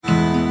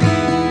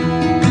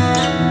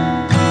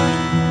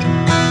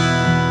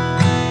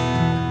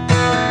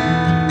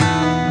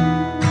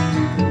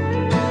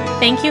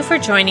Thank you for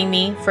joining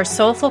me for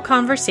soulful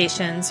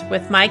conversations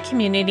with my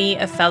community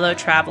of fellow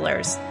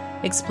travelers,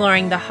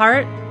 exploring the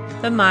heart,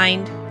 the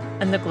mind,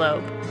 and the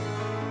globe.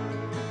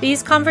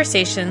 These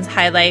conversations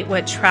highlight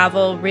what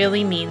travel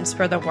really means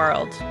for the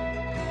world.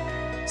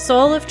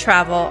 Soul of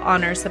Travel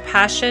honors the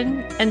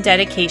passion and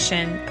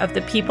dedication of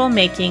the people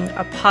making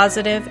a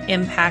positive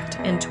impact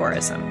in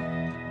tourism.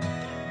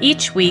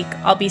 Each week,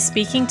 I'll be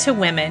speaking to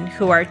women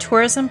who are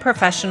tourism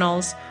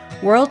professionals,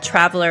 world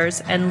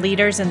travelers, and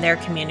leaders in their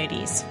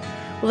communities.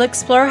 We'll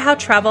explore how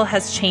travel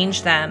has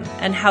changed them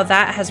and how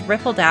that has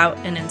rippled out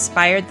and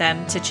inspired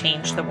them to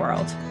change the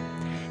world.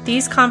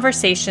 These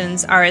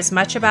conversations are as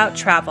much about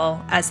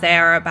travel as they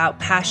are about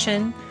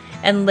passion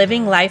and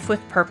living life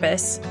with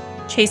purpose,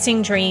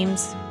 chasing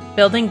dreams,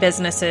 building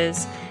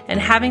businesses,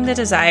 and having the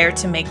desire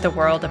to make the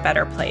world a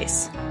better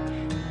place.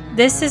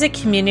 This is a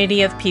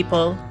community of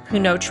people who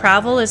know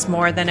travel is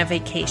more than a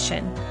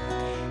vacation.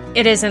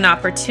 It is an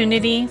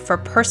opportunity for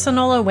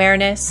personal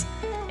awareness,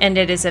 and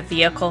it is a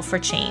vehicle for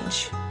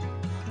change.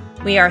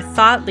 We are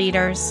thought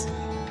leaders,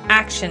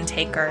 action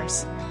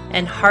takers,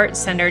 and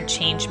heart-centered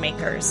change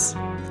makers.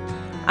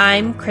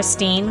 I'm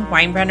Christine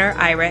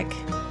Weinbrenner-Eyrich,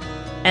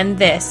 and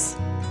this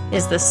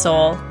is the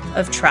Soul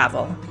of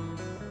Travel.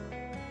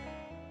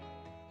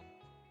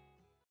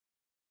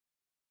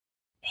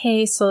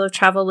 Hey, Soul of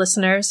Travel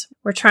listeners.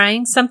 We're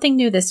trying something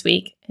new this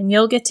week, and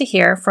you'll get to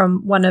hear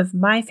from one of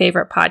my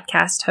favorite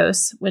podcast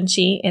hosts when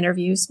she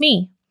interviews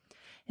me.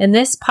 In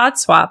this pod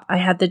swap, I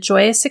had the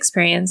joyous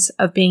experience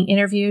of being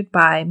interviewed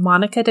by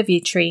Monica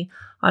DeVitri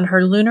on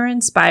her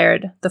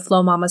lunar-inspired The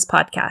Flow Mamas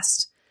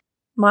podcast.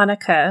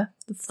 Monica,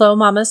 the Flow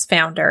Mamas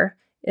founder,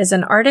 is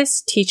an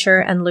artist, teacher,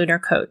 and lunar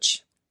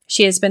coach.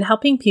 She has been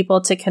helping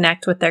people to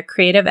connect with their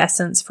creative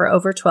essence for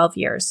over 12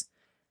 years.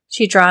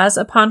 She draws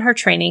upon her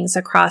trainings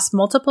across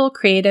multiple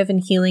creative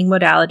and healing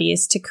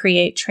modalities to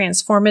create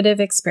transformative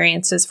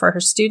experiences for her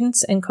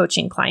students and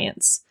coaching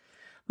clients.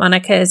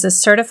 Monica is a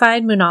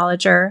certified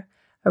moonologer,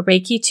 a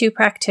Reiki 2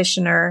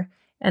 practitioner,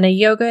 and a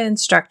yoga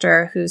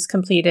instructor who's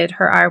completed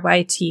her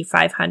RYT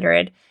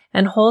 500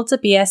 and holds a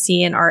BSc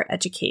in art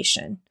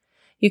education.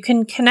 You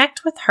can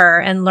connect with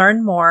her and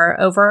learn more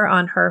over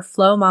on her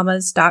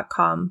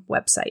flowmamas.com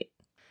website.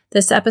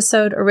 This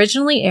episode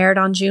originally aired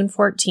on June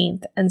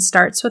 14th and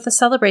starts with a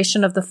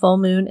celebration of the full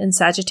moon in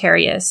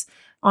Sagittarius,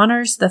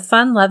 honors the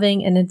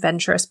fun-loving and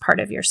adventurous part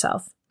of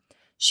yourself.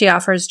 She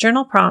offers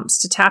journal prompts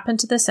to tap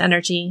into this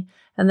energy,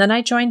 and then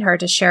I join her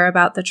to share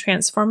about the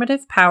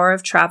transformative power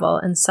of travel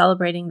and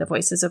celebrating the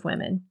voices of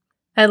women.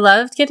 I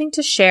loved getting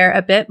to share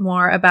a bit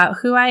more about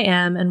who I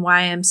am and why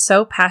I am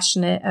so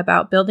passionate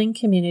about building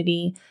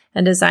community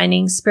and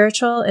designing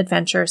spiritual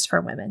adventures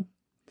for women.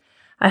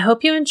 I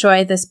hope you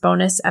enjoy this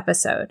bonus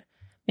episode.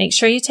 Make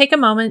sure you take a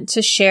moment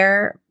to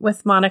share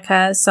with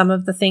Monica some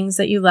of the things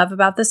that you love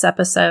about this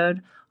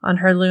episode on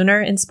her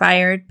Lunar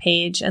Inspired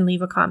page and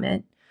leave a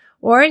comment.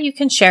 Or you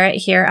can share it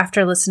here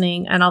after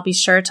listening, and I'll be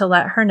sure to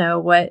let her know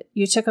what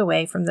you took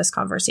away from this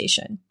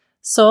conversation.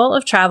 Soul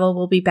of Travel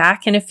will be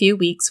back in a few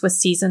weeks with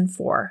Season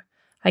 4.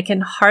 I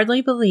can hardly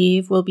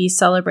believe we'll be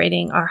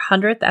celebrating our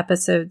 100th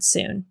episode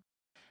soon.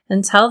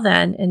 Until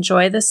then,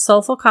 enjoy this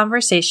soulful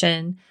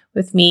conversation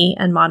with me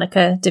and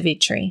Monica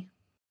DeVitri.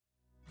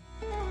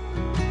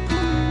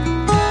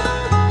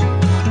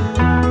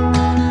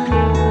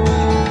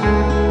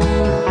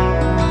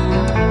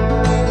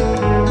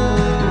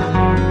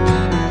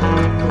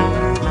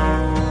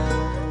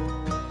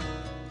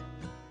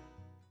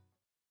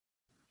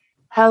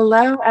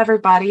 Hello,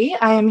 everybody.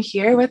 I am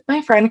here with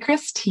my friend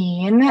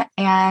Christine,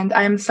 and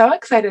I'm so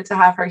excited to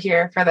have her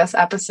here for this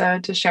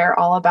episode to share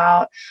all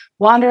about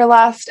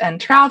wanderlust and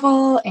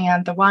travel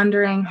and the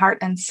wandering heart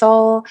and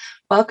soul.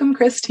 Welcome,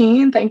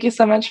 Christine. Thank you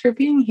so much for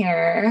being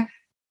here.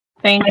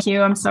 Thank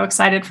you. I'm so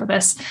excited for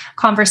this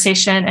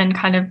conversation and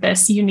kind of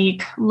this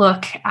unique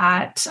look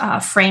at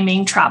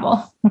framing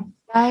travel.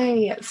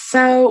 Right.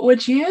 So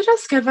would you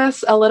just give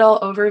us a little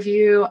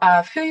overview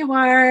of who you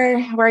are,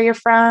 where you're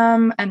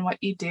from, and what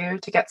you do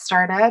to get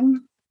started?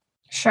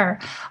 Sure.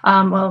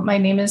 Well, my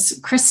name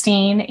is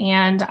Christine,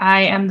 and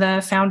I am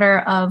the founder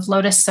of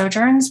Lotus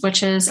Sojourns,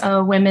 which is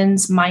a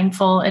women's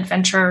mindful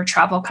adventure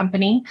travel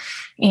company.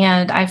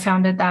 And I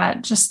founded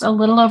that just a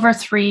little over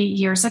 3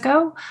 years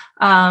ago.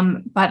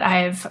 But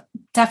I've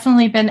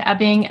definitely been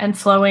ebbing and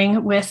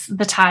flowing with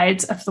the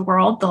tides of the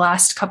world the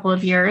last couple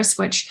of years,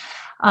 which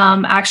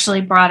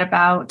actually brought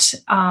about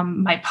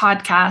my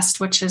podcast,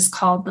 which is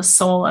called The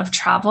Soul of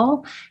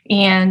Travel.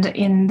 And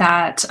in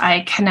that,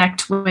 I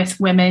connect with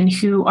women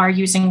who are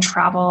using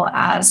travel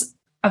as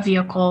a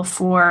vehicle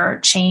for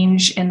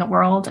change in the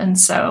world. And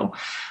so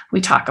we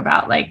talk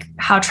about like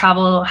how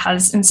travel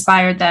has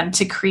inspired them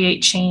to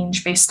create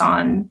change based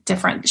on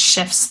different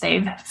shifts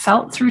they've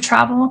felt through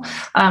travel,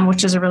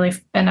 which has really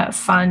been a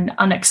fun,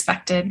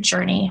 unexpected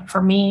journey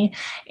for me.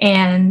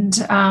 And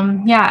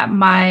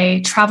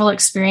my travel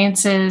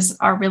experiences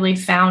are really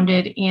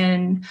founded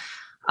in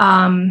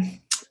kind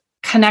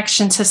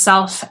connection to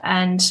self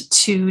and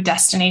to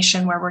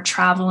destination where we're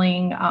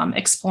traveling,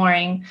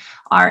 exploring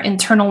our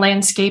internal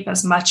landscape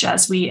as much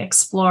as we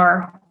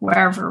explore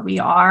wherever we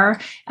are,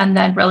 and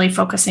then really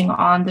focusing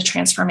on the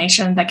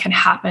transformation that can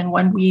happen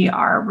when we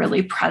are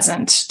really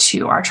present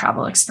to our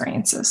travel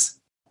experiences.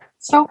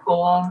 So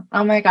cool.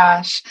 Oh my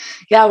gosh.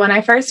 Yeah. When I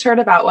first heard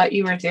about what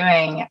you were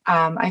doing,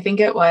 I think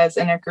it was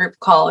in a group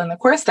call in the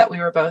course that we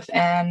were both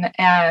in.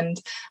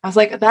 And I was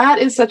like, that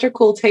is such a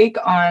cool take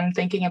on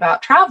thinking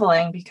about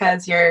traveling,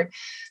 because you're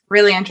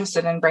really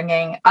interested in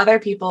bringing other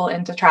people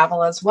into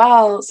travel as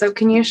well. So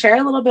can you share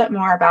a little bit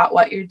more about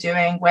what you're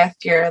doing with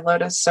your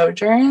Lotus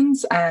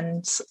Sojourns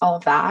and all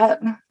of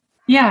that?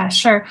 Yeah,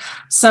 sure.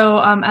 So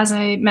as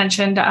I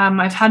mentioned,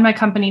 I've had my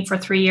company for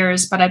 3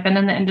 years, but I've been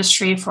in the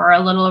industry for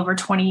a little over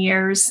 20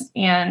 years.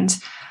 And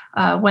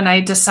when I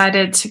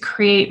decided to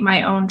create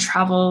my own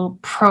travel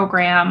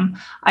program,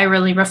 I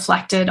really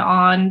reflected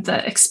on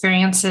the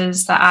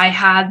experiences that I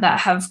had that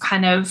have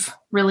kind of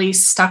really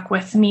stuck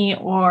with me,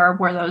 or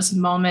were those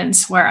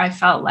moments where I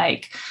felt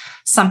like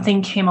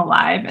something came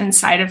alive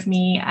inside of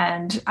me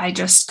and I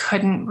just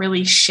couldn't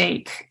really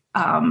shake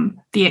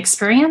the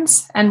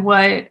experience. And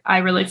what I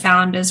really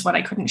found is what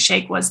I couldn't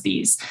shake was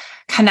these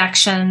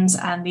connections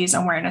and these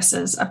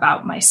awarenesses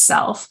about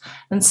myself.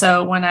 And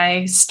so when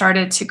I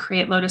started to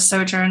create Lotus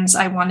Sojourns,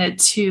 I wanted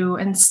to,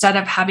 instead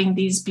of having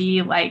these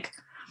be like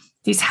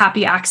these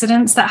happy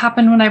accidents that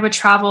happened when I would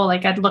travel,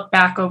 like I'd look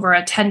back over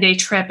a 10-day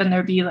trip and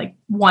there'd be like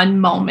one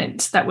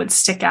moment that would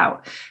stick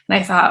out. And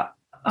I thought,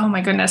 oh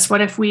my goodness, what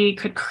if we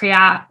could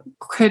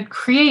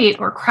create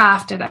or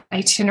craft an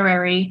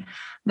itinerary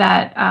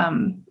that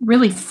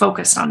really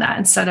focused on that,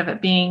 instead of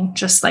it being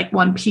just like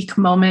one peak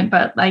moment,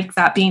 but like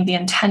that being the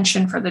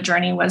intention for the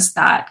journey was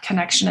that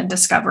connection and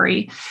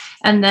discovery.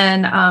 And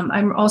then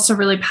I'm also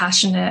really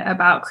passionate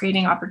about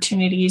creating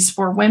opportunities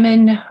for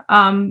women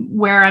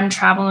where I'm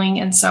traveling.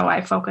 And so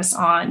I focus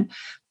on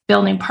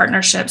building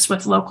partnerships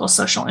with local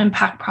social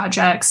impact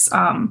projects,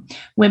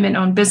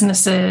 women-owned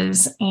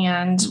businesses,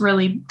 and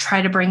really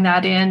try to bring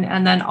that in.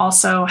 And then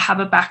also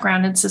have a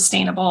background in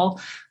sustainable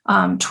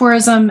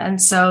tourism.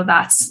 And so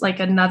that's like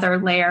another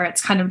layer.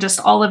 It's kind of just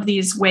all of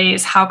these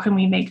ways. How can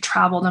we make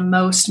travel the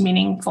most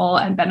meaningful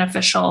and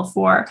beneficial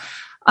for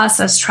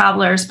us as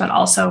travelers, but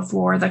also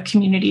for the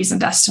communities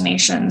and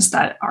destinations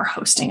that are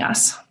hosting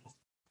us?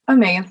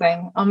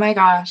 Amazing. Oh my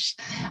gosh.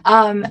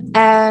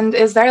 And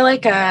is there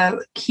like a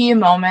key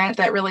moment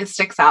that really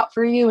sticks out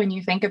for you when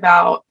you think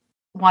about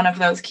one of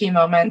those key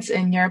moments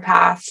in your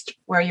past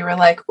where you were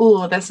like,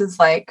 ooh, this is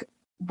like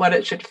what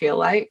it should feel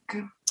like?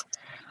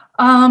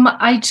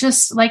 I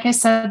just, like I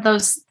said,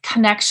 those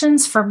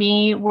connections for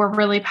me were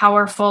really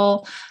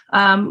powerful.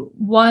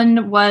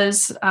 One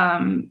was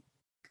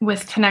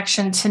with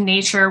connection to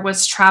nature,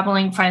 was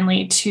traveling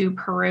finally to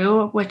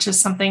Peru, which is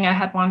something I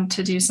had wanted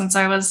to do since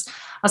I was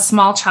a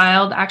small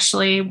child,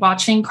 actually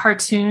watching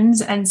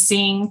cartoons and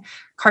seeing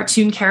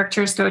cartoon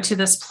characters go to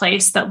this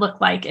place that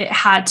looked like it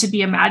had to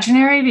be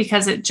imaginary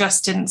because it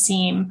just didn't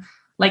seem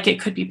like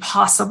it could be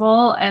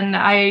possible. And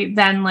I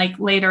then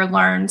later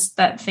learned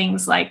that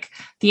things like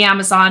the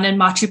Amazon and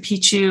Machu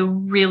Picchu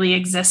really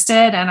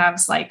existed. And I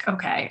was like,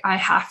 okay, I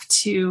have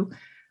to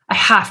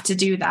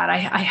do that. I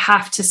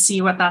have to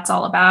see what that's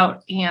all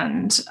about.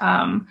 And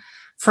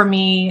for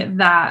me,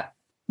 that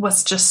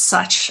was just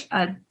such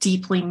a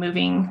deeply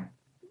moving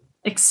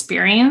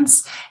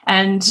experience,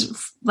 and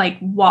like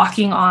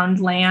walking on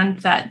land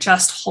that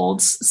just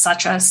holds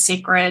such a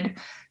sacred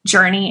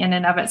journey in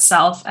and of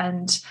itself.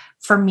 And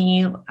for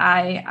me,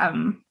 I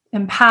am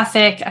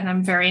empathic and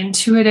I'm very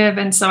intuitive.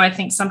 And so I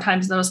think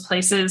sometimes those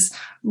places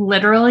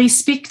literally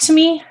speak to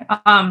me.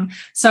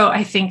 So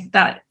I think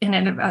that in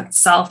and of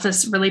itself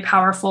is really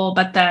powerful.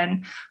 But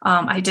then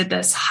I did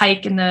this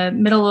hike in the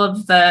middle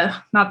of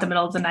not the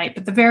middle of the night,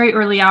 but the very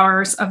early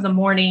hours of the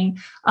morning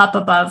up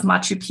above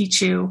Machu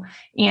Picchu.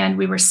 And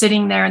we were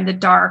sitting there in the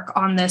dark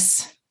on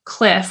this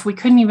cliff. We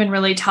couldn't even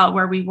really tell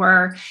where we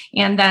were.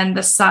 And then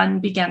the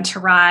sun began to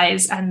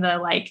rise, and the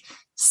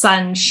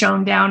sun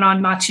shone down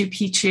on Machu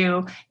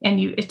Picchu, and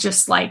it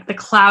just the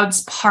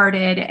clouds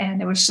parted,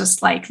 and it was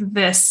just like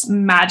this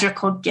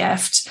magical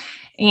gift.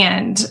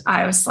 And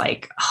I was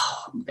like,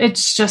 oh,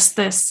 it's just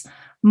this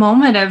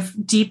moment of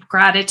deep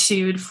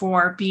gratitude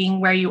for being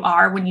where you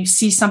are when you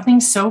see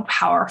something so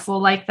powerful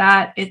like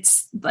that.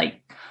 It's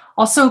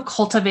also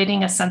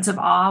cultivating a sense of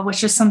awe,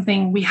 which is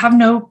something we have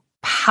no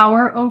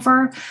power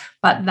over,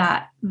 but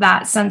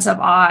that sense of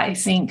awe, I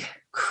think,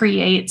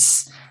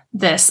 creates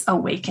this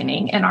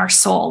awakening in our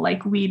soul.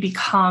 We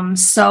become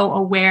so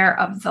aware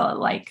of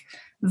the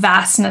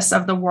vastness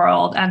of the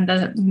world and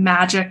the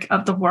magic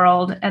of the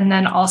world. And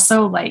then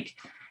also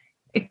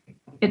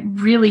it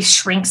really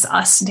shrinks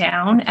us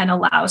down and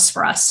allows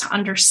for us to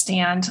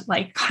understand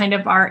kind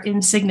of our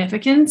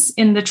insignificance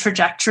in the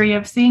trajectory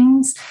of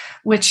things,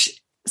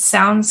 which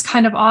sounds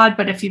kind of odd,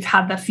 but if you've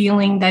had the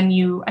feeling, then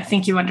I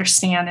think you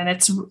understand. And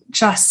it's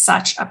just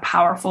such a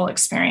powerful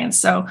experience.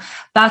 So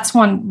that's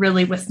one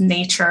really with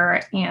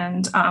nature.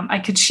 And I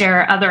could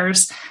share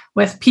others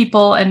with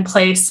people and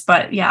place,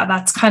 but yeah,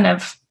 that's kind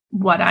of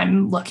what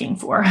I'm looking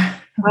for.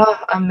 Oh,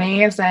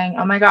 amazing.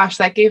 Oh my gosh,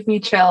 that gave me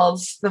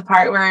chills. The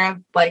part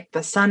where like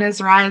the sun is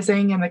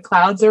rising and the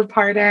clouds are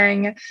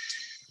parting.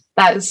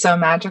 That is so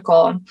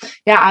magical.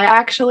 Yeah, I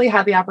actually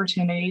had the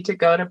opportunity to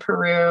go to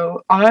Peru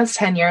almost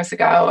 10 years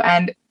ago,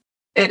 and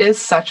it is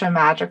such a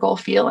magical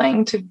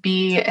feeling to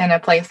be in a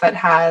place that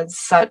has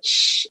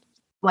such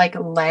like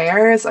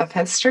layers of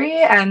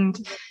history. And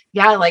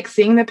yeah, like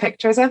seeing the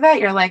pictures of it,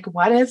 you're like,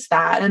 what is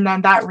that? And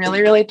then that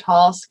really, really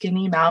tall,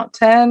 skinny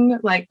mountain,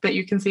 like that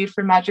you can see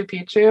from Machu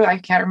Picchu. I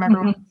can't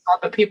remember what it's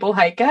called, but people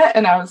hike it.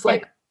 And I was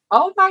like,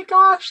 oh my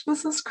gosh,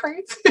 this is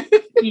crazy.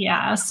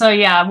 Yeah. So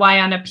yeah,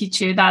 Huayna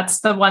Picchu,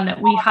 that's the one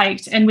that we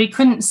hiked, and we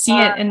couldn't see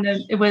it. And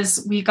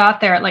we got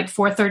there at like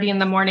 4:30 in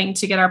the morning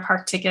to get our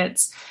park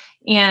tickets.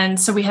 And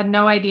so we had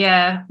no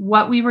idea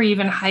what we were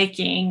even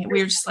hiking.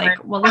 We were just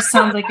like, well, this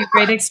sounds like a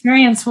great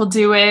experience. We'll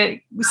do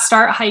it. We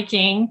start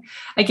hiking.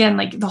 Again,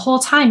 like the whole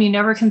time, you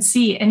never can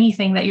see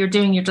anything that you're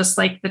doing. You're just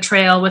like the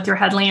trail with your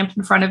headlamp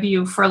in front of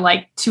you for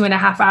like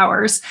 2.5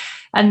 hours.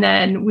 And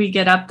then we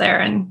get up there,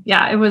 and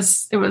yeah, it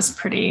was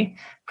pretty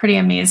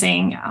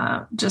amazing,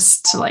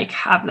 just to like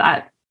have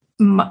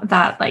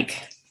that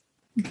like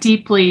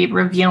deeply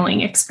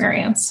revealing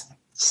experience.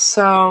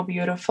 So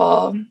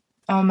beautiful.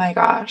 Oh my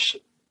gosh.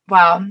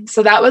 Wow.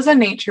 So that was a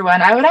nature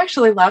one. I would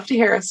actually love to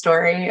hear a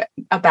story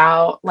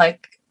about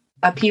like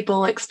a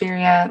people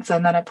experience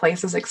and then a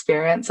places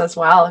experience as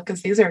well,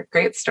 because these are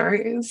great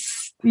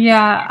stories.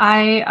 Yeah,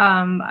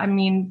 I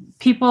mean,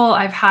 people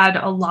I've had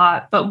a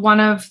lot, but one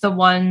of the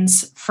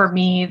ones for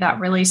me that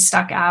really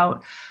stuck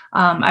out,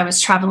 I was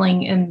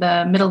traveling in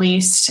the Middle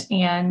East,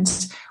 and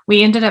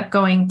we ended up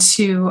going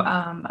to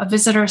a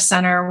visitor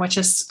center, which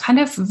is kind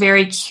of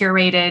very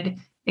curated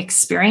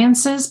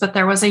experiences, but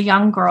there was a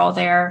young girl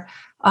there,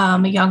 a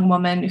young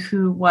woman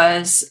who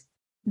was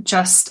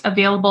just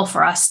available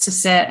for us to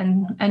sit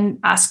and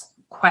ask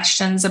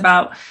questions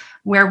about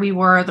where we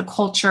were, the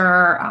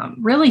culture.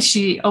 Really,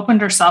 she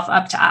opened herself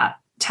up to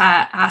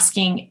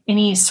asking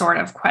any sort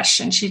of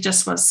question. She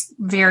just was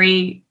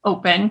very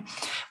open,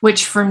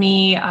 which for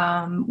me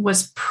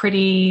was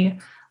pretty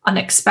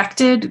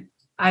unexpected.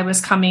 I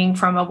was coming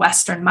from a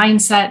Western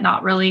mindset,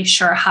 not really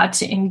sure how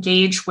to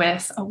engage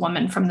with a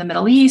woman from the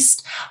Middle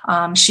East.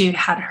 She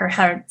had her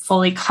hair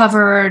fully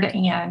covered,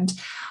 and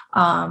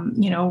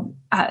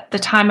at the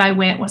time I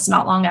went was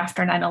not long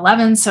after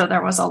 9/11. So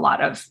there was a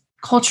lot of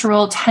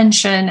cultural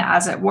tension,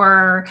 as it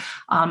were,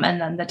 and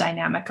then the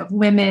dynamic of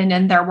women.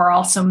 And there were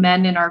also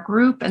men in our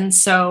group. And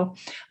so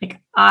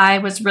like, I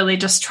was really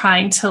just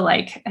trying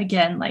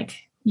to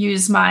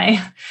use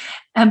my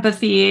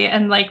empathy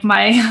and like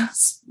my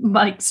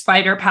like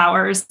spider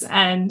powers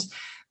and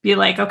be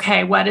like,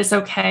 okay, what is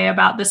okay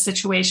about this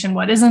situation?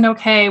 What isn't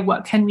okay?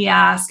 What can we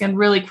ask? And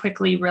really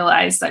quickly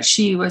realize that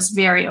she was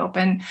very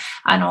open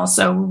and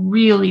also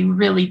really,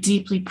 really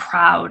deeply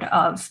proud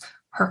of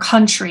her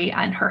country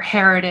and her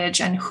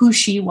heritage and who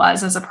she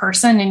was as a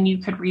person. And you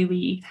could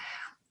really,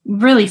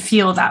 really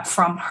feel that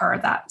from her,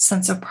 that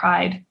sense of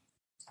pride.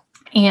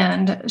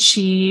 And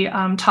she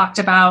talked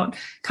about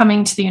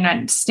coming to the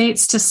United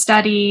States to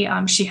study.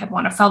 She had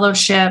won a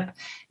fellowship,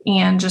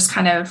 and just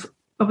kind of,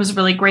 it was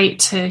really great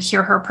to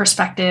hear her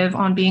perspective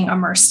on being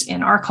immersed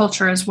in our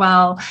culture as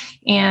well.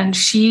 And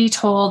she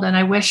told, and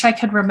I wish I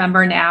could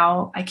remember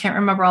now, I can't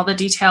remember all the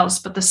details,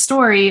 but the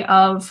story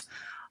of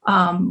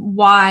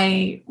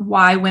why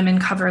women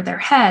cover their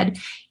head.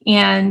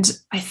 And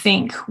I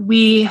think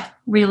we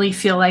really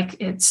feel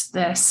like it's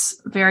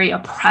this very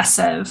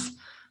oppressive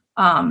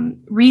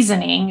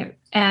reasoning.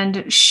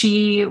 And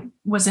she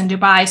was in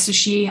Dubai, so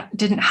she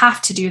didn't have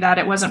to do that.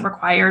 It wasn't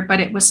required, but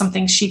it was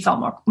something she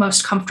felt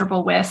most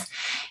comfortable with.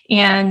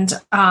 And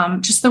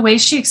just the way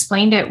she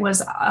explained it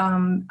was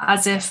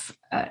as if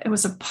it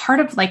was a part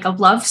of like a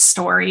love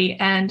story.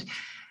 And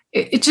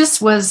it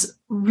just was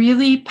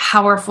really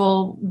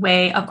powerful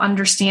way of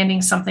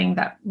understanding something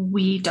that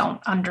we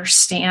don't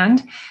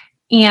understand.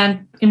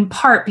 And in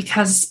part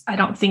because I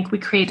don't think we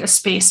create a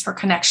space for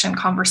connection,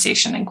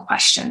 conversation, and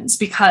questions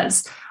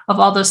because of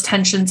all those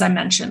tensions I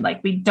mentioned.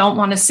 Like, we don't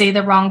want to say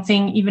the wrong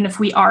thing, even if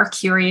we are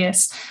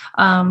curious.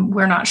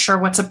 We're not sure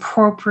what's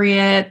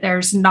appropriate.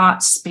 There's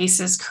not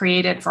spaces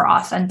created for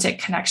authentic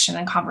connection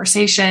and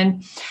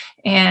conversation.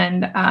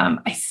 And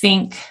I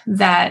think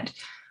that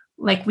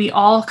like we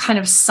all kind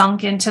of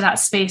sunk into that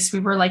space. We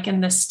were like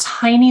in this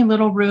tiny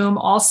little room,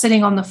 all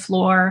sitting on the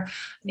floor.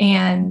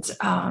 And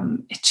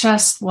it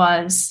just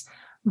was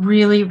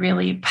really,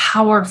 really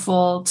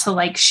powerful to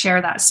like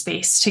share that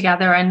space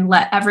together and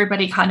let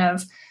everybody kind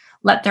of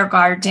let their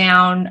guard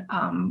down,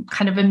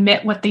 kind of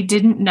admit what they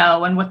didn't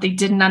know and what they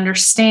didn't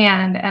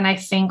understand. And I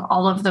think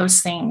all of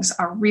those things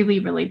are really,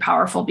 really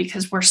powerful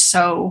because we're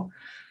so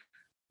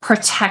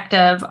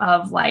protective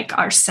of like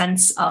our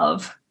sense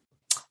of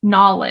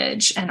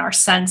knowledge and our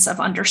sense of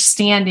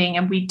understanding,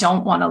 and we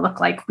don't want to look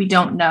like we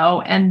don't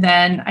know. And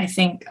then I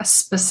think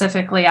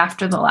specifically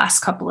after the last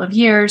couple of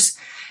years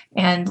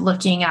and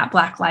looking at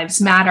Black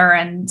Lives Matter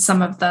and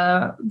some of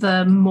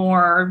the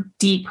more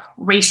deep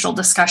racial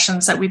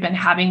discussions that we've been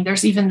having,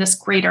 there's even this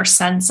greater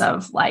sense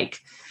of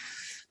like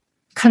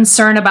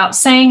concern about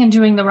saying and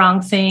doing the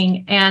wrong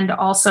thing, and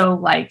also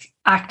like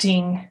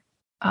acting,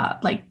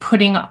 like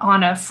putting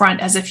on a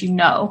front as if you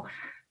know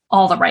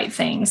all the right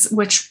things,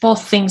 which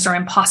both things are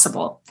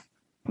impossible.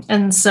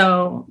 And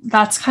so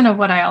that's kind of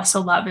what I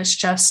also love is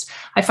just,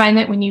 I find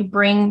that when you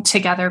bring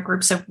together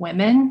groups of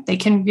women, they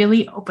can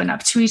really open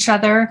up to each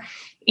other.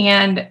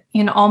 And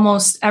in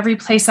almost every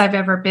place I've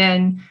ever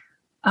been,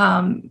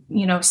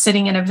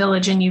 sitting in a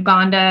village in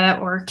Uganda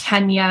or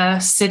Kenya,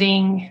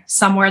 sitting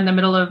somewhere in the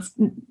middle of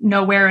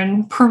nowhere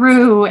in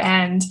Peru,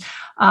 and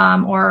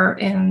or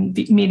in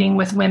meeting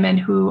with women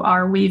who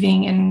are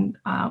weaving in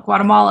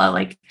Guatemala,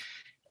 like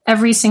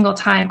every single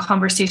time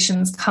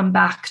conversations come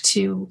back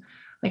to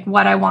like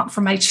what I want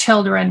for my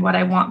children, what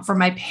I want for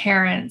my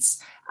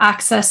parents,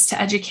 access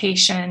to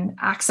education,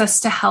 access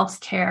to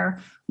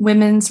healthcare,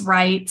 women's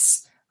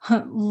rights,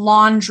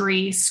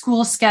 laundry,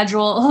 school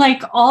schedule,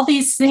 like all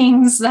these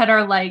things that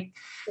are like,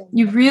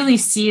 you really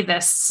see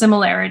this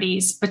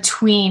similarities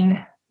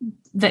between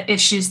the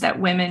issues that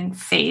women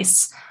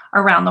face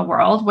around the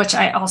world, which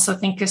I also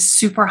think is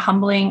super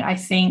humbling. I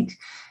think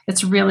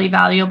it's really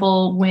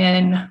valuable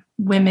when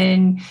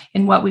women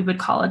in what we would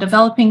call a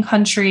developing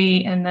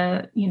country and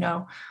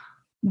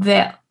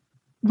that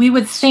we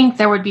would think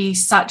there would be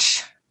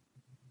such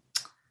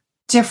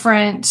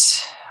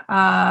different,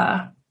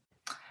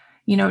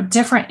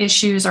 different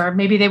issues, or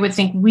maybe they would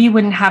think we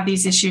wouldn't have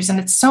these issues. And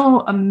it's so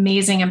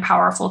amazing and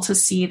powerful to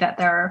see that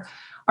there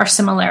are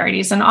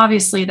similarities. And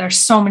obviously there's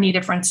so many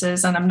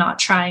differences, and I'm not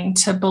trying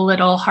to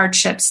belittle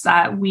hardships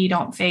that we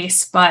don't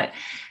face, but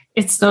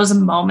it's those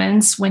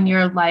moments when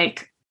you're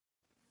like,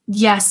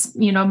 yes,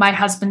 my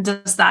husband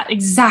does that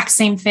exact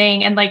same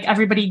thing. And like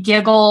everybody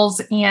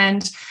giggles,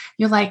 and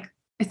you're like,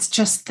 it's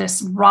just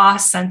this raw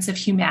sense of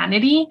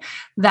humanity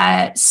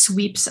that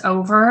sweeps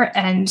over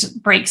and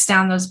breaks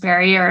down those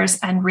barriers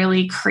and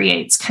really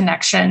creates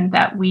connection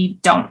that we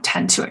don't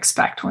tend to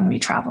expect when we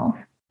travel.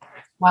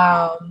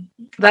 Wow.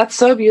 That's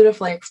so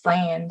beautifully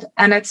explained.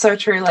 And it's so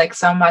true. Like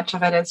so much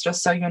of it is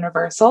just so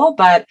universal,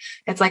 but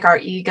it's like our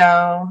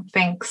ego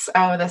thinks,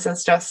 oh, this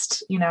is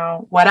just,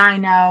 what I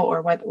know,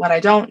 or what I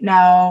don't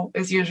know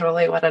is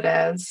usually what it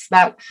is.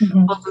 That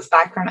holds us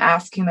back from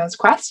asking those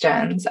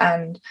questions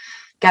and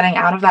getting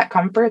out of that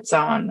comfort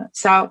zone.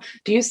 So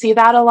do you see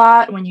that a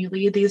lot when you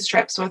lead these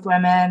trips with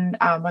women,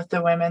 with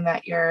the women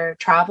that you're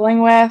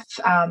traveling with,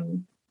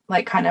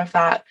 like kind of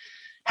that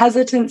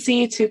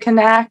hesitancy to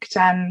connect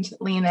and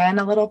lean in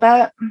a little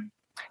bit?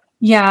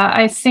 Yeah,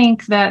 I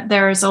think that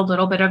there's a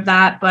little bit of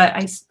that, but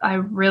I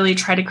really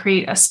try to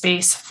create a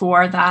space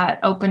for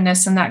that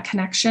openness and that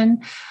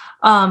connection.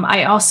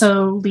 I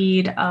also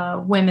lead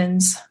a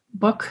women's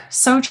book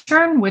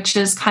sojourn, which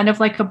is kind of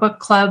like a book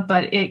club,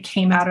 but it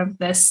came out of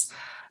this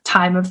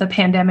time of the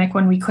pandemic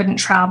when we couldn't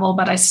travel,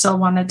 but I still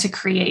wanted to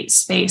create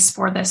space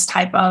for this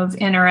type of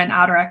inner and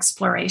outer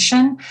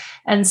exploration.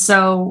 And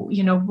so,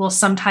 we'll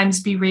sometimes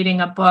be reading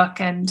a book,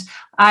 and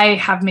I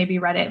have maybe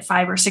read it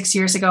 5 or 6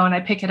 years ago, and I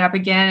pick it up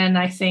again and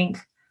I think,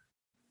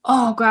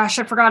 oh gosh,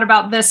 I forgot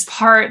about this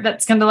part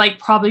that's going to like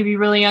probably be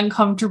really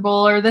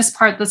uncomfortable, or this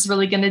part that's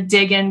really going to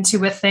dig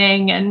into a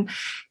thing. And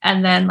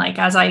then like,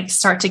 as I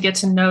start to get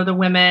to know the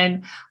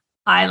women,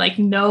 I like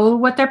know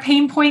what their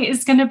pain point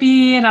is going to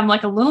be. And I'm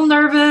like a little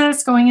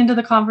nervous going into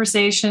the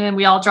conversation, and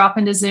we all drop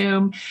into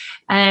Zoom,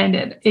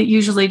 and it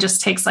usually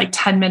just takes like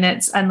 10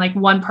 minutes and like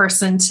one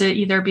person to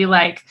either be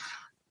like,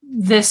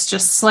 this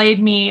just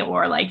slayed me,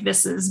 or like,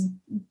 this is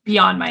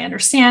beyond my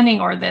understanding,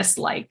 or this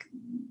like,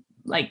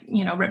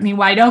 ripped me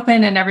wide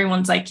open. And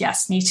everyone's like,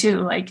 yes, me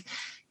too. Like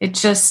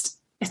it's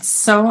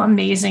so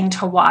amazing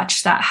to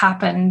watch that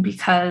happen,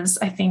 because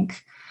I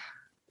think,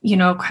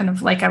 kind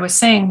of like I was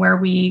saying, where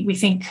we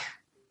think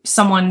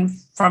someone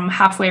from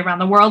halfway around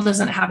the world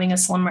isn't having a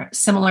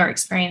similar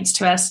experience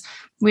to us.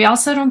 We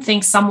also don't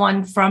think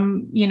someone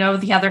from,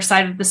 the other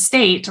side of the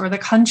state or the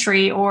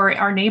country or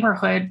our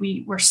neighborhood,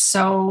 we're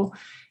so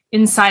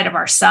inside of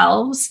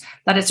ourselves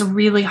that it's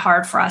really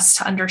hard for us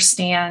to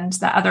understand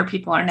that other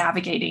people are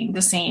navigating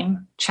the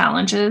same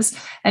challenges.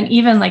 And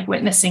even like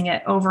witnessing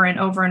it over and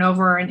over and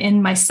over, and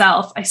in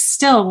myself, I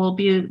still will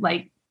be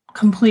like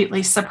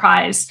completely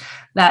surprised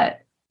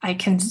that I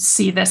can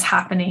see this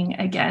happening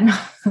again.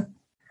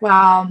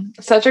 Wow.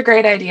 Such a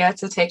great idea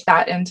to take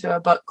that into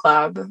a book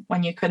club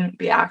when you couldn't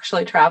be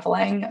actually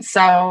traveling.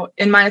 So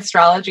in my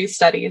astrology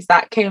studies,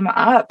 that came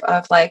up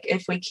of like,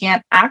 if we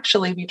can't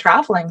actually be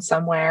traveling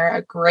somewhere,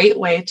 a great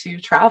way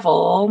to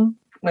travel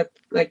with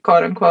like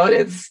quote unquote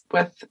is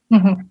with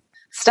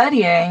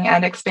studying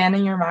and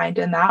expanding your mind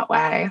in that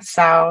way.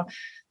 So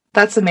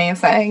that's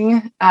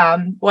amazing.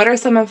 What are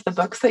some of the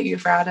books that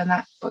you've read in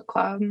that book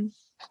club?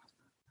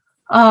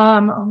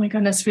 Oh my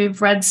goodness,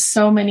 we've read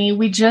so many.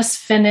 We just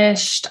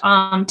finished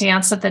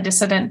Dance of the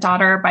Dissident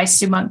Daughter by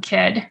Sue Monk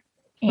Kidd.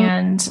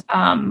 And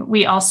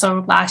we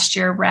also last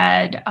year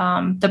read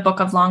The Book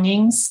of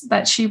Longings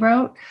that she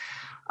wrote.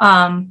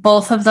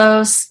 Both of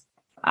those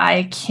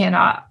I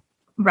cannot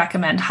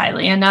recommend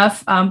highly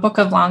enough. Book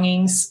of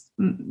Longings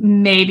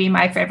may be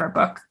my favorite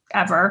book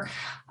ever.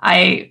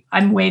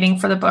 I'm waiting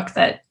for the book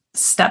that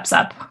steps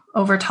up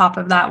over top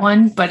of that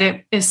one, but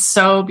it is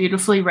so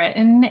beautifully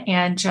written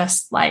and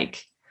just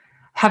like,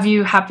 have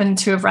you happened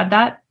to have read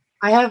that?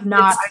 I have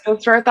not. I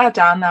just wrote that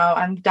down though.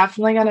 I'm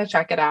definitely going to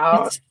check it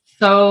out.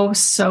 It's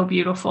so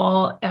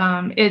beautiful.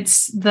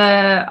 It's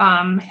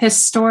the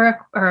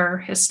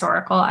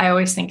historical. I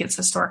always think it's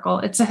historical.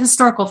 It's a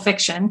historical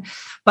fiction,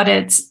 but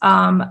it's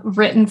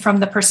written from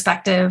the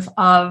perspective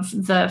of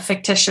the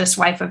fictitious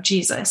wife of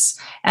Jesus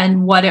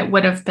and what it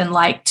would have been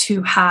like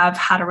to have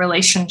had a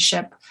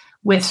relationship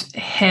with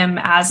him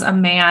as a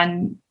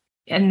man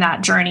in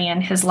that journey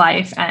in his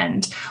life,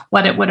 and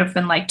what it would have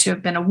been like to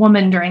have been a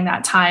woman during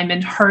that time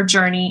and her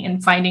journey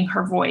in finding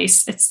her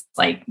voice. It's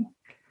like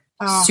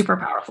super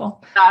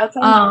powerful.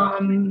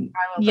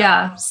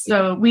 Yeah.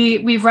 So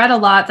we've read a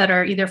lot that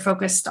are either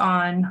focused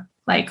on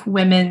like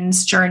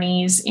women's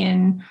journeys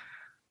in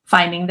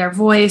finding their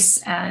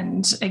voice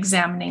and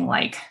examining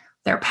like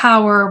their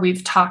power.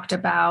 We've talked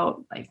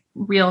about like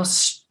real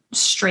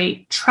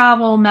straight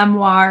travel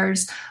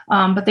memoirs,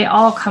 but they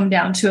all come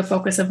down to a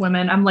focus of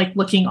women. I'm like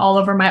looking all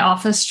over my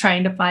office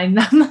trying to find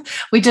them.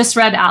 We just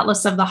read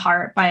Atlas of the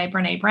Heart by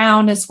Brene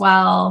Brown as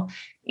well.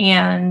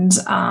 And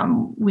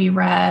we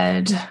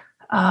read,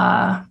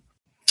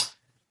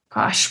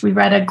 we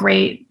read a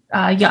great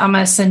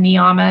Yamas and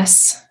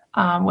Niyamas,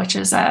 which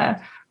is a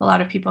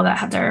lot of people that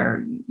have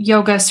their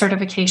yoga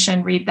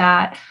certification read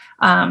that.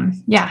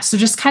 So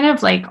just kind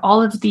of like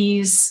all of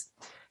these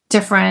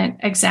different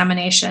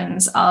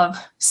examinations of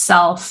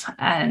self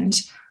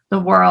and the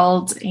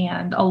world,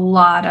 and a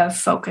lot of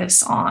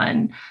focus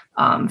on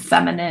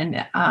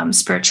feminine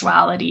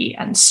spirituality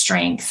and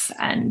strength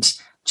and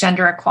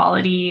gender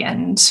equality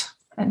and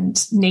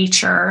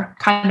nature,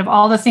 kind of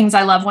all the things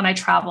I love when I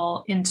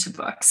travel into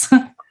books.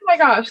 Oh my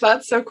gosh,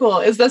 that's so cool.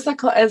 Is this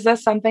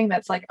something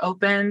that's like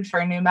open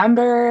for new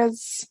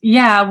members?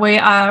 Yeah, we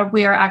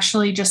are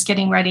actually just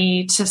getting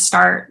ready to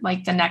start.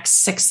 Like the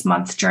next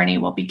 6-month journey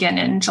will begin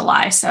in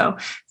July. So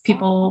if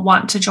people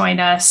want to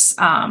join us,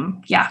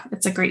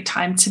 it's a great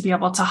time to be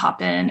able to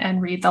hop in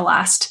and read the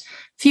last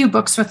few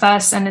books with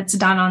us, and it's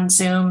done on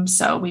Zoom.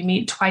 So we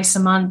meet twice a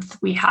month.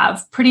 We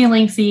have pretty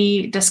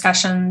lengthy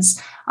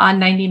discussions on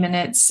 90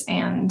 minutes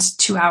and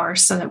 2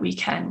 hours so that we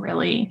can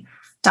really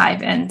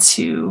dive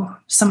into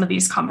some of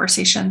these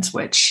conversations,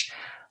 which,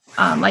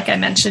 like I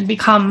mentioned,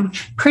 become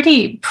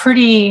pretty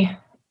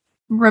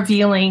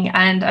revealing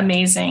and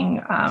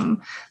amazing,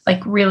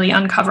 like really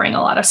uncovering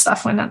a lot of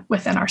stuff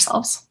within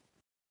ourselves.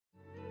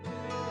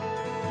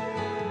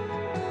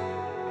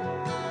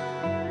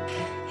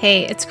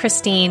 Hey, it's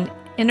Christine,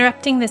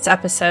 interrupting this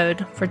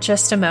episode for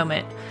just a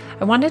moment.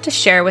 I wanted to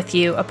share with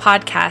you a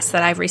podcast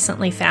that I've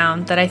recently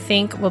found that I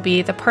think will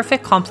be the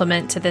perfect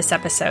complement to this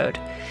episode.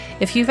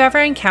 If you've ever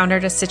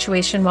encountered a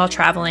situation while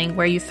traveling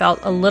where you felt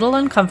a little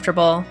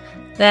uncomfortable,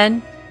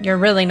 then you're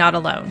really not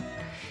alone.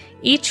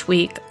 Each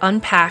week,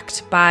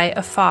 Unpacked by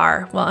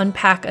Afar will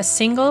unpack a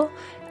single,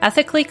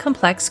 ethically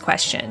complex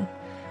question.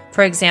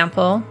 For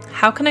example,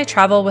 how can I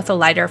travel with a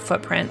lighter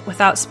footprint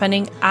without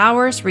spending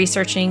hours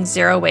researching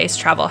zero-waste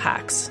travel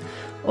hacks?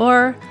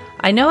 Or,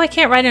 I know I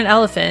can't ride an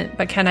elephant,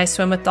 but can I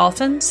swim with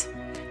dolphins?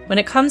 When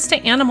it comes to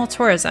animal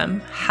tourism,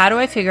 how do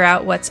I figure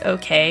out what's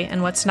okay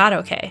and what's not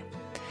okay?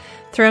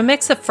 Through a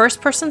mix of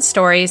first-person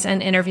stories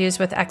and interviews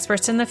with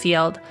experts in the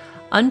field,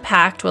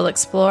 Unpacked will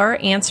explore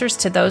answers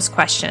to those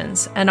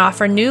questions and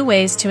offer new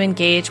ways to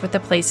engage with the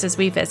places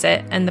we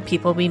visit and the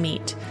people we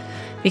meet.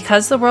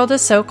 Because the world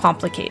is so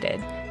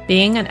complicated,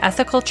 being an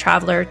ethical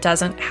traveler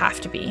doesn't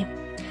have to be.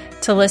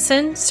 To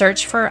listen,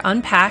 search for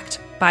Unpacked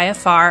by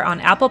Afar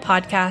on Apple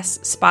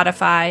Podcasts,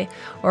 Spotify,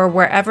 or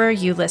wherever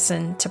you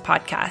listen to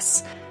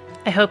podcasts.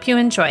 I hope you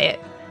enjoy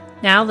it.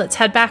 Now let's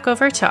head back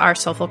over to our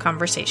soulful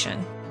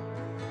conversation.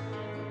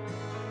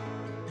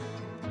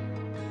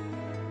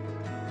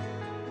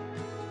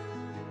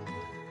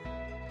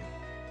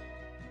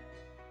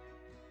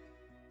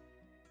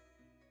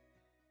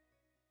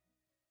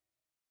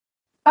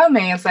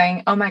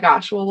 Amazing. Oh my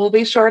gosh. Well, we'll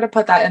be sure to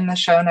put that in the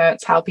show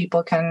notes, how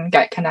people can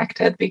get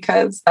connected,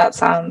 because that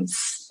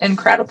sounds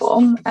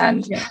incredible.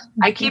 And yeah.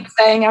 I keep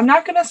saying I'm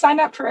not going to sign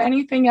up for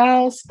anything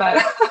else,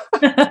 but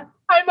I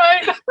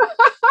might.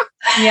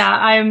 Yeah,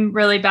 I'm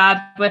really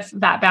bad with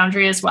that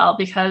boundary as well,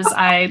 because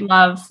I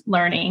love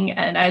learning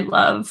and I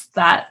love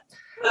that.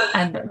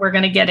 And we're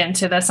going to get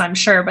into this, I'm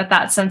sure, but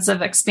that sense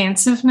of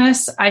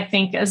expansiveness, I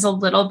think, is a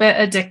little bit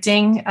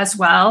addicting as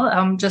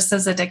well. Just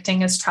as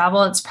addicting as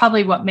travel. It's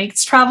probably what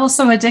makes travel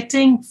so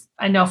addicting.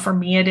 I know for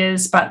me it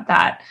is, but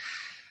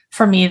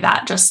for me,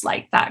 that just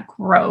like that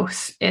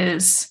growth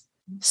is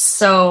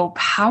so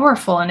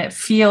powerful and it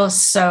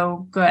feels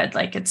so good.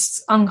 Like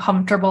it's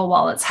uncomfortable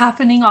while it's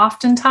happening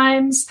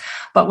oftentimes,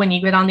 but when you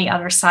get on the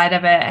other side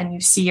of it and you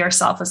see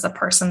yourself as the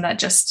person that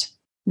just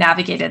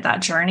navigated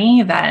that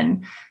journey,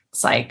 then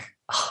it's like,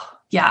 oh,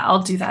 yeah,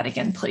 I'll do that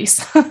again,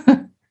 please.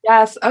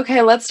 Yes.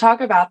 Okay. Let's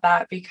talk about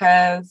that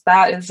because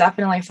that is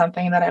definitely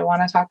something that I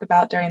want to talk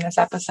about during this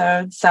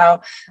episode.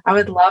 So I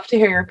would love to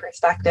hear your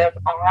perspective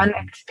on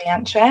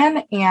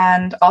expansion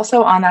and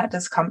also on that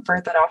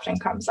discomfort that often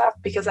comes up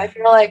because I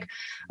feel like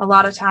a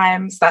lot of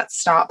times that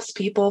stops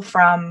people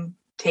from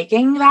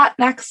taking that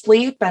next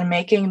leap and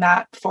making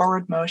that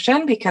forward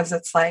motion because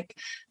it's like,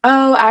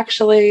 oh,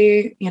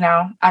 actually,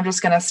 I'm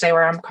just going to stay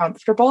where I'm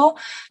comfortable.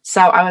 So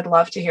I would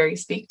love to hear you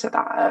speak to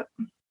that.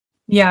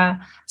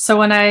 Yeah. So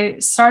when I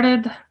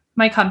started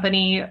my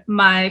company,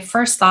 my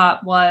first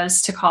thought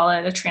was to call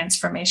it a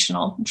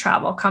transformational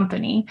travel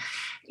company.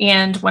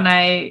 And when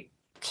I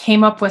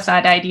came up with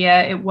that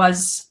idea, it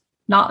was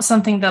not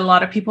something that a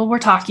lot of people were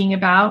talking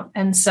about.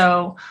 And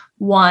so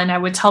I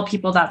would tell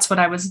people that's what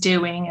I was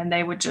doing, and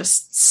they would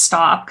just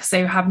stop because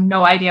they have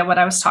no idea what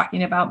I was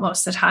talking about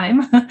most of the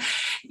time.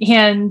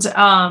 And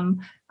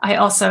I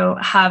also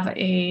have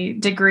a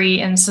degree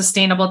in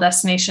sustainable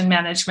destination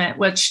management,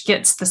 which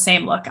gets the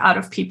same look out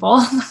of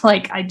people.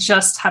 Like, I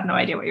just have no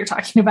idea what you're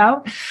talking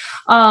about.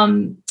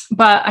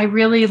 But I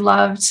really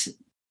loved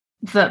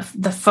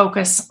the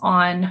focus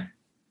on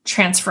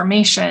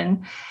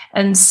transformation.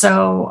 And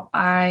so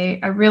I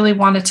really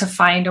wanted to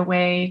find a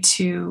way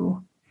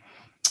to,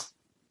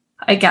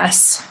 I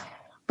guess,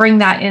 bring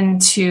that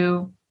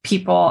into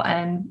people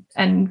and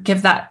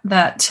give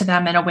that to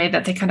them in a way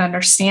that they can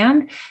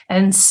understand.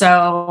 And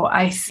so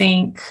I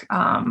think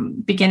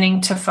beginning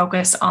to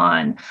focus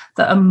on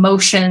the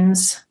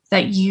emotions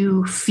that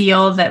you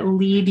feel that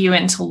lead you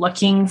into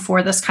looking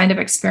for this kind of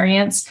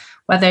experience,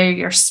 whether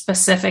you're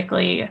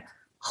specifically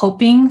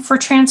hoping for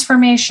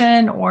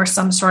transformation or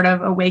some sort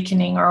of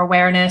awakening or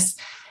awareness,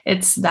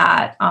 it's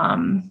that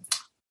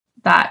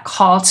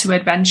call to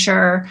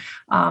adventure.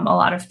 A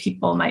lot of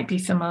people might be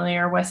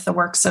familiar with the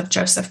works of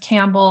Joseph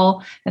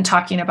Campbell and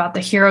talking about the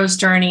hero's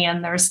journey.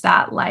 And there's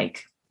that,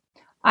 like,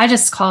 I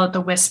just call it the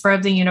whisper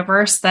of the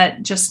universe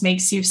that just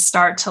makes you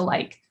start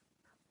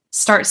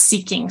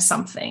seeking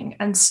something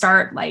and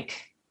start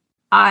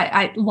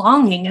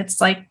longing. It's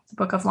like the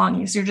book of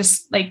longings. You're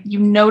just like, you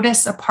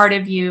notice a part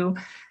of you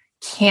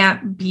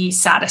can't be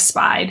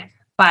satisfied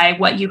by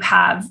what you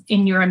have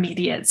in your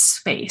immediate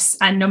space.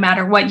 And no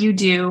matter what you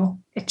do,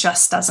 it's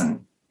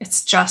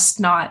just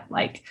not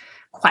like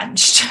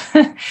quenched.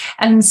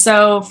 And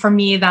so for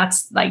me,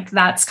 that's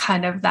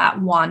kind of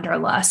that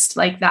wanderlust,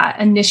 like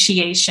that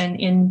initiation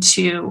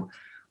into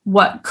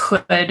what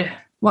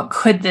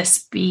could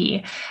this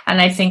be? And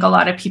I think a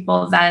lot of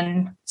people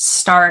then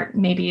start,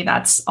 maybe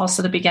that's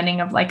also the beginning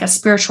of like a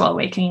spiritual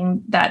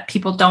awakening that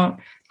people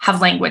don't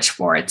have language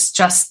for. It's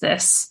just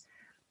this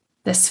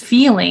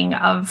feeling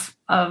of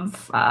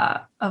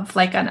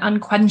like an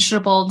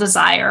unquenchable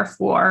desire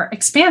for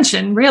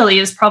expansion, really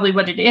is probably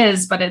what it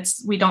is, but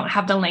we don't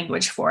have the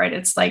language for it.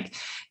 It's like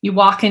you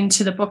walk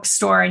into the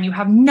bookstore and you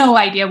have no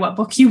idea what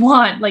book you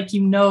want, like,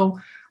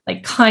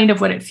 like kind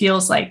of what it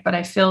feels like. But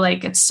I feel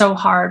like it's so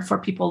hard for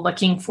people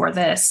looking for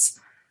this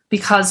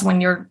because when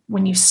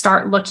you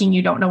start looking,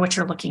 you don't know what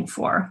you're looking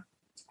for.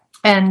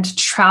 And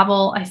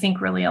travel, I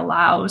think, really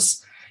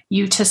allows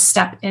you to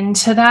step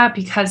into that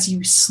because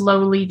you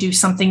slowly do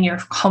something you're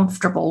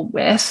comfortable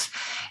with,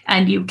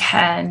 and you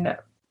can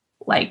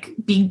like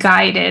be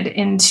guided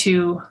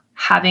into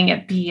having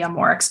it be a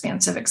more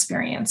expansive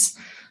experience.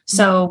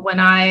 So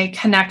when I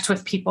connect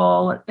with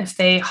people, if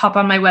they hop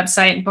on my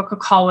website and book a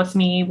call with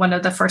me, one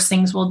of the first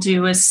things we'll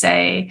do is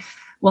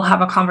we'll have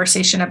a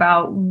conversation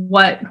about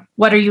what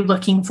are you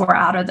looking for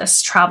out of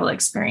this travel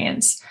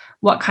experience?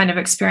 What kind of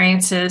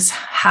experiences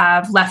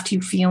have left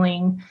you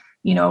feeling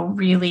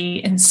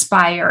really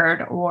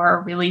inspired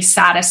or really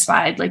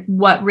satisfied? Like,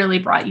 what really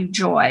brought you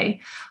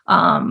joy?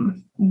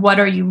 What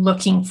are you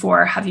looking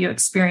for? Have you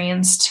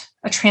experienced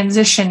a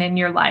transition in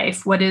your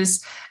life? What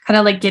is kind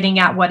of like getting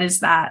at what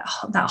is that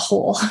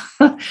hole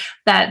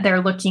that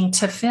they're looking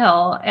to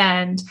fill?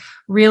 And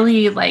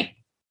really like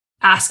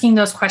asking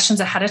those questions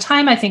ahead of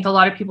time. I think a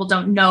lot of people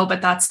don't know,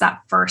 but that's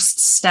that first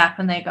step.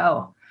 And they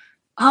go,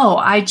 oh,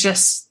 I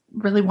just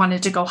really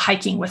wanted to go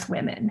hiking with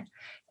women.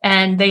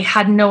 And they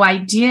had no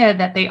idea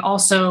that they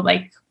also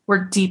like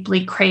were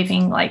deeply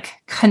craving like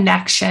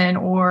connection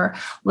or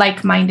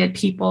like-minded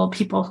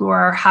people who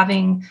are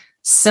having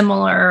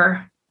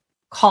similar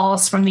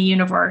calls from the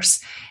universe.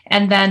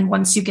 And then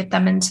once you get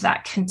them into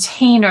that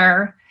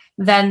container,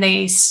 then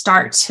they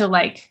start to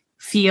like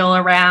feel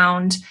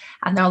around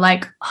and they're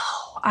like,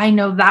 oh, I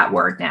know that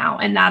word now.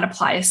 And that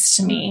applies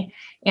to me.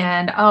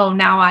 And, oh,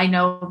 now I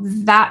know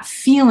that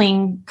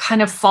feeling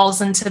kind of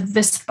falls into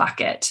this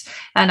bucket,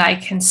 and I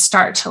can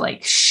start to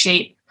like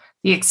shape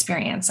the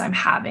experience I'm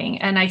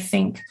having. And I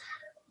think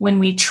when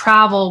we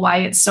travel,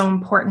 why it's so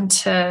important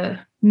to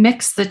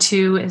mix the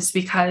two is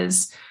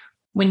because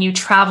when you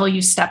travel,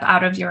 you step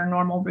out of your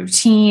normal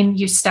routine,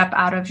 you step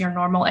out of your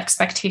normal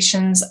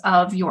expectations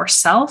of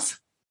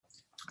yourself,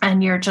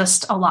 and you're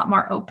just a lot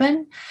more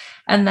open.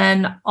 And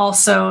then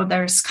also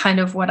there's kind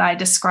of what I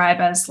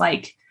describe as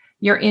like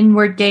your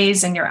inward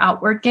gaze and your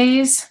outward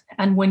gaze.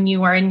 And when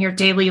you are in your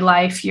daily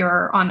life,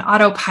 you're on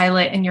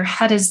autopilot and your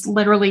head is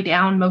literally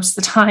down most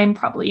of the time,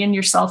 probably in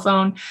your cell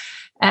phone.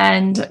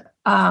 And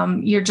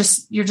you're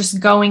just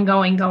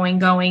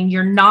going.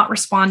 You're not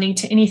responding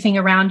to anything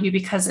around you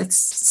because it's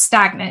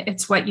stagnant.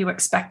 It's what you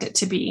expect it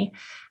to be.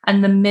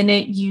 And the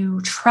minute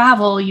you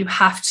travel, you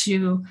have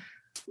to,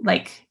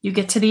 like, you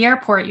get to the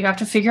airport, you have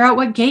to figure out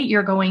what gate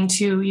you're going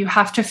to, you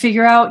have to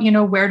figure out,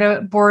 where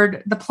to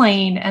board the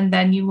plane. And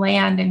then you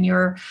land and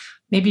you're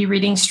maybe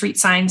reading street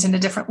signs in a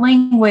different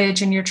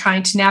language and you're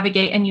trying to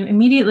navigate, and you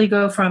immediately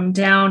go from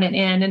down and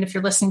in. And if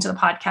you're listening to the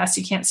podcast,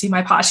 you can't see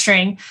my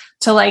posturing,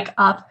 to like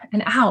up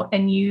and out,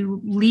 and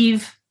you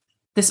leave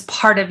this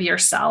part of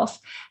yourself.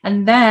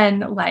 And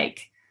then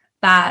like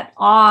that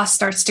awe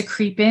starts to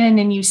creep in,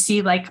 and you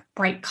see like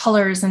bright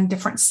colors and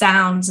different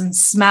sounds and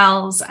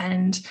smells,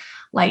 and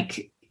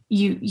like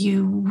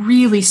you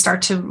really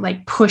start to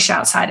like push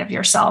outside of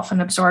yourself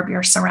and absorb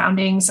your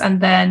surroundings.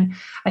 And then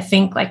I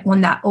think like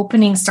when that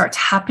opening starts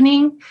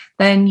happening,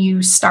 then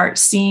you start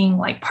seeing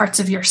like parts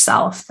of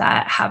yourself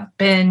that have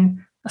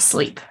been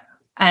asleep,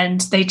 and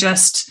they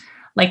just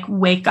like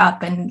wake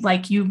up, and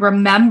like you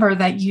remember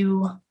that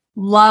you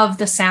love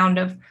the sound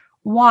of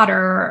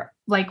water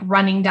like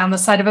running down the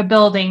side of a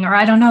building, or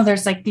I don't know,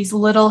 there's like these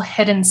little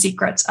hidden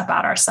secrets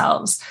about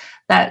ourselves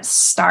that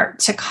start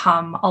to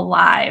come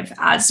alive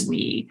as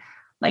we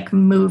like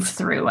move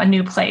through a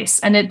new place.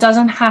 And it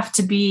doesn't have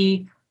to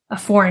be a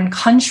foreign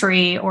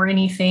country or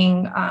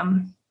anything.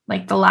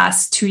 Like the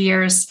last 2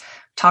 years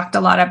talked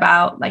a lot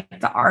about like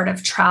the art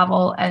of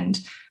travel and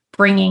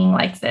bringing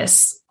like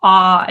this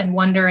awe and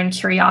wonder and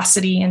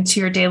curiosity into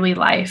your daily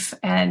life,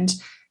 and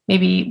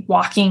maybe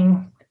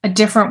walking a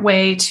different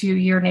way to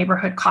your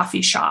neighborhood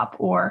coffee shop,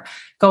 or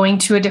going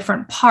to a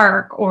different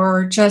park,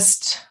 or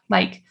just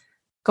like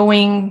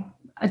going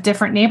a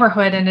different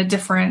neighborhood and a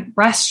different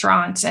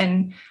restaurant,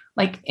 and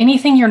like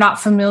anything you're not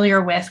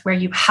familiar with, where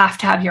you have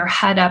to have your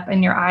head up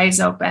and your eyes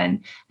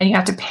open and you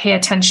have to pay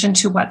attention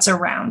to what's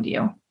around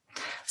you.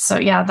 So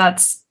yeah,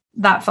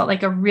 that felt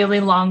like a really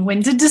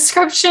long-winded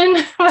description.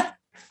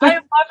 I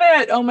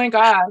love it. Oh my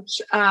gosh.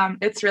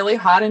 It's really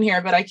hot in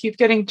here, but I keep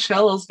getting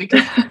chills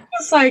because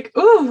it's like,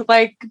 ooh,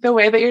 like the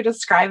way that you're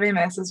describing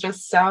this is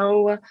just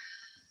so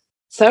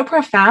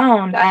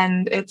profound.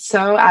 And it's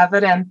so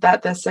evident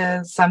that this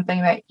is something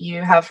that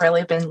you have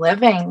really been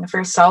living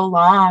for so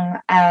long,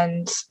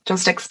 and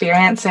just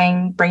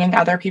experiencing, bringing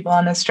other people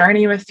on this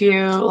journey with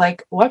you.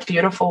 Like, what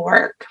beautiful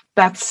work.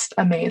 That's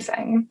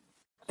amazing.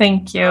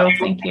 Thank you.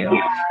 Thank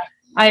you.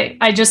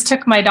 I just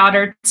took my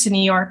daughter to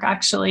New York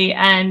actually,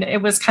 and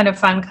it was kind of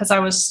fun because I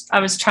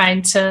was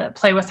trying to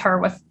play with her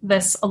with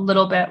this a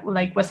little bit,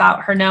 like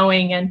without her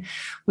knowing. And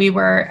we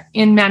were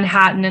in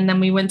Manhattan, and then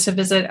we went to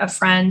visit a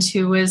friend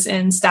who was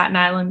in Staten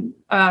Island,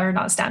 or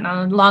not Staten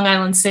Island, Long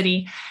Island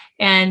City.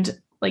 And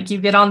like you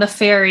get on the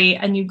ferry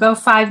and you go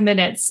 5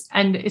 minutes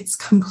and it's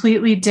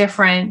completely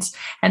different,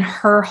 and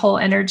her whole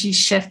energy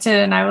shifted.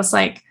 And I was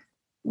like,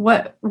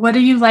 what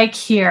do you like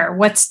here?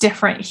 What's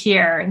different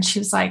here? And she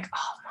was like,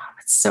 oh,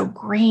 so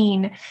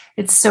green.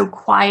 It's so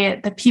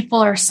quiet. The people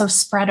are so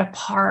spread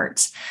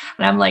apart.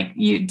 And I'm like,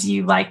 do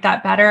you like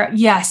that better?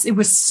 Yes, it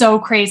was so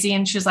crazy.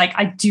 And she was like,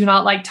 I do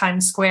not like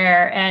Times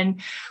Square. And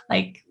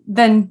like,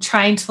 then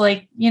trying to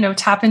like,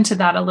 tap into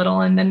that a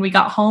little. And then we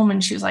got home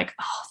and she was like,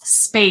 oh, the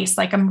space,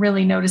 like I'm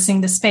really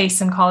noticing the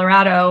space in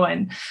Colorado.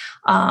 And,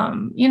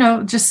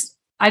 just,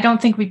 I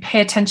don't think we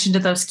pay attention to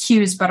those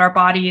cues, but our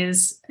body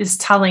is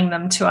telling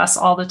them to us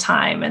all the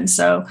time. And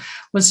so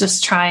was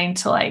just trying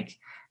to like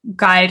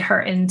guide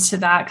her into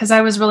that, because I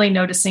was really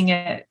noticing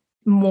it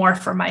more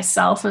for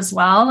myself as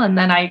well. And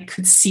then I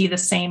could see the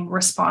same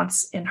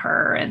response in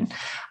her.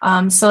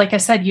 And so like I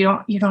said, you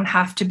don't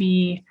have to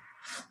be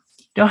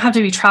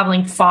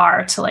traveling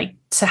far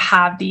to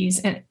have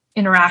these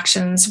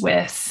interactions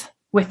with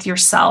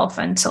yourself,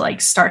 and to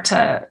like start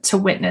to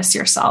witness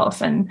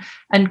yourself and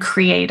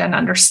create an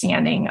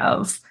understanding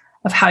of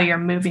how you're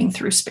moving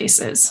through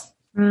spaces.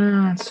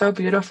 So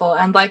beautiful.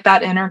 And like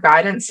that inner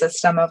guidance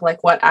system of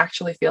like what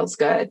actually feels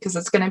good, because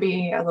it's going to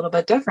be a little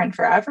bit different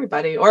for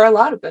everybody, or a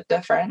lot of bit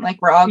different.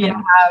 Like we're all going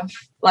to have,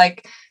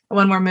 like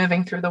when we're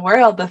moving through the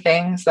world, the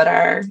things that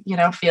are,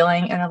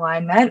 feeling in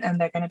alignment,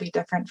 and they're going to be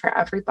different for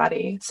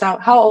everybody. So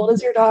how old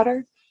is your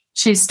daughter?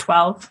 She's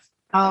 12.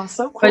 Oh,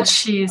 so cool. But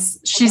she's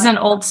an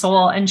old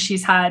soul, and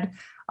she's had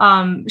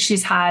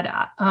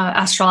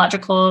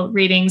astrological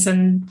readings,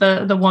 and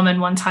the woman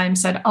one time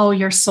said, oh,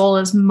 your soul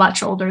is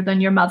much older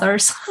than your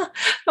mother's.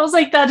 I was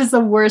like, that is the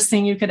worst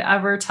thing you could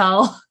ever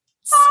tell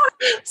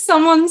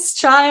someone's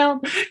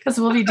child, because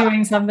we'll be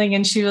doing something.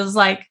 And she was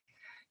like,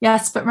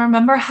 yes, but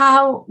remember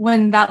how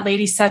when that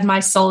lady said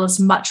my soul is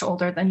much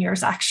older than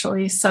yours,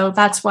 actually. So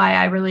that's why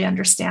I really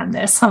understand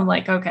this. I'm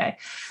like, okay,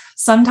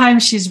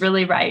 sometimes she's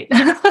really right.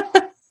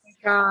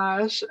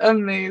 Gosh,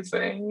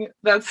 amazing.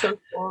 That's so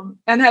cool.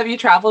 And have you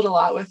traveled a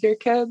lot with your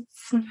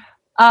kids?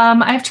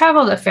 I've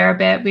traveled a fair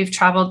bit.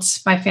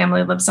 My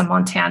family lives in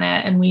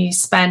Montana, and we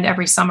spend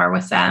every summer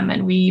with them,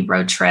 and we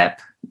road trip,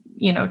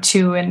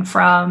 to and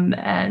from,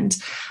 and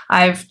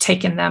I've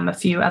taken them a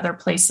few other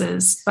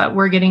places, but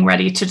we're getting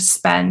ready to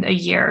spend a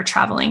year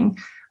traveling,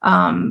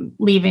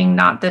 leaving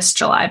not this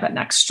July, but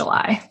next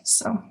July.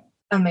 So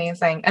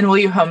amazing. And will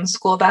you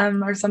homeschool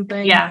them or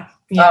something? Yeah.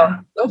 Oh,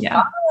 so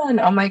fun.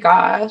 Oh my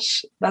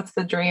gosh. That's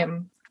the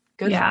dream.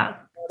 Good. Yeah.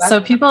 So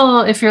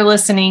people, if you're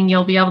listening,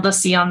 you'll be able to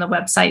see on the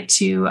website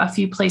too, a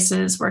few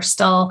places we're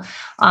still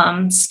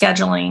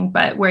scheduling,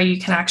 but where you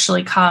can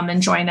actually come and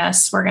join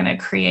us. We're going to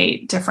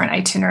create different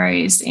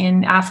itineraries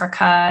in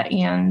Africa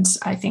and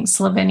I think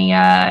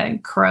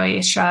Slovenia,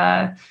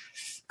 Croatia,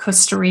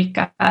 Costa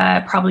Rica,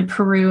 probably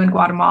Peru and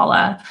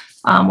Guatemala,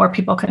 where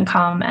people can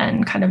come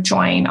and kind of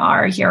join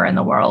our year in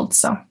the world.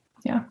 So,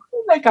 yeah.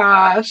 Oh my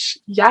gosh.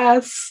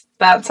 Yes.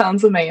 That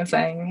sounds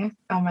amazing.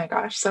 Oh my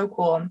gosh. So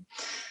cool.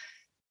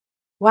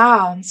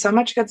 Wow, so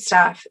much good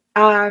stuff.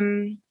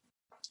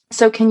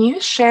 So can you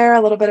share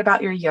a little bit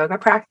about your yoga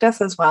practice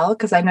as well?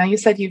 Because I know you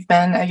said you've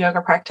been a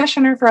yoga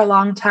practitioner for a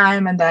long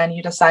time, and then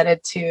you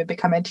decided to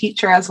become a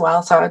teacher as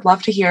well. So I'd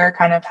love to hear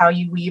kind of how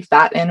you weave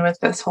that in with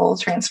this whole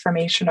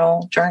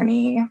transformational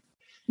journey.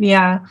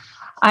 Yeah,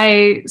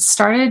 I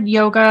started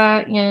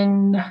yoga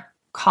in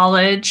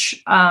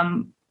college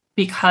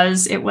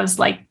because it was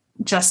like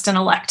just an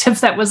elective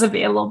that was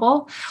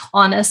available,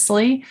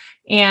 honestly.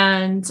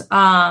 And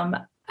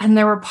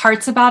there were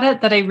parts about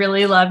it that I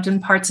really loved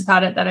and parts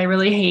about it that I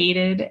really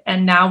hated.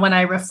 And now when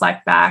I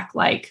reflect back,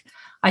 like,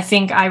 I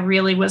think I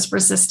really was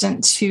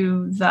resistant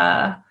to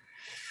the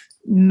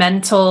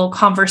mental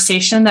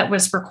conversation that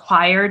was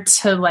required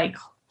to like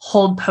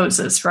hold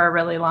poses for a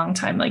really long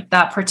time. Like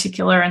that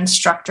particular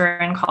instructor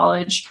in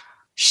college,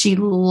 she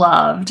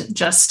loved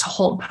just to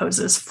hold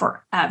poses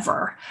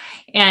forever.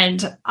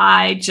 And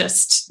I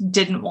just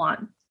didn't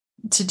want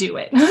to do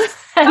it.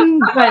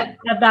 But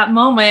at that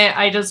moment,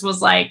 I just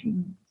was like,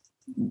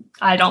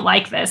 I don't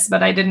like this,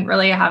 but I didn't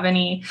really have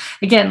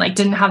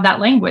didn't have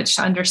that language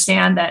to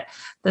understand that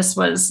this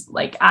was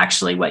like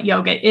actually what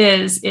yoga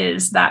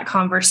is that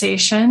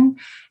conversation.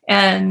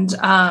 And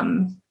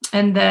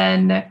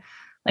then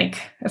like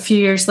a few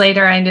years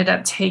later, I ended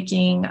up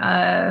taking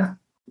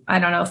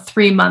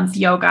 3-month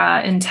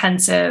yoga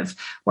intensive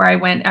where I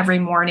went every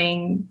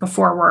morning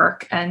before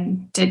work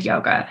and did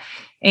yoga.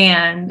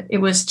 And it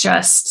was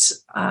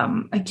just,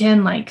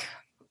 again, like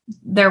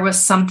there was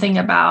something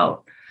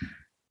about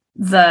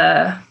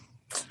the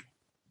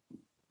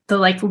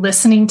like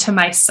listening to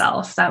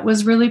myself that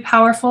was really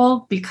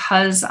powerful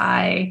because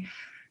I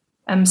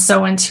am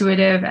so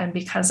intuitive and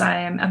because I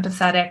am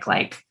empathetic.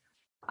 Like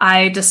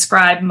I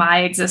describe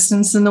my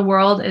existence in the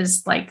world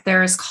as like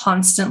there's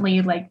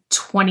constantly like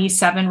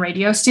 27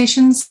 radio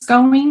stations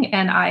going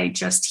and I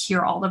just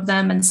hear all of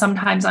them. And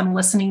sometimes I'm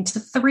listening to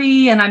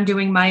 3 and I'm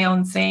doing my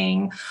own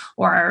thing,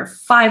 or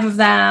 5 of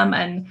them.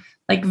 And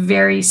like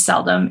very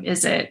seldom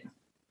is it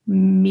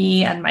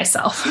me and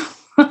myself.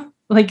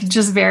 Like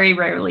just very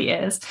rarely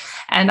is.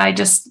 And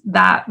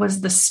that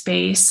was the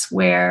space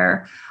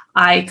where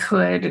I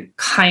could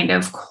kind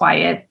of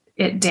quiet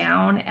it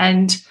down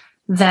and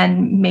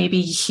then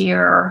maybe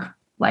hear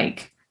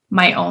like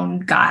my own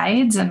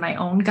guides and my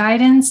own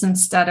guidance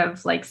instead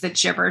of like the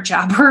jibber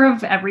jabber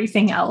of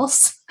everything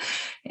else.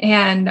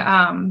 And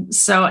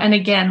and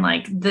again,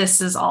 like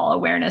this is all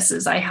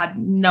awarenesses. I had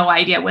no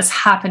idea was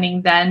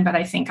happening then, but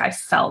I think I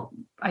felt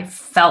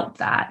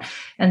that.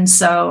 And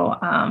so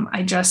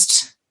I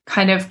just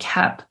kind of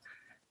kept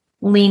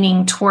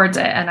leaning towards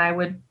it, and I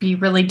would be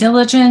really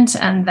diligent,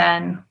 and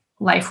then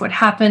life would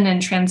happen and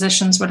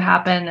transitions would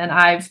happen. And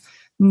I've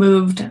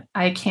moved,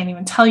 I can't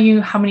even tell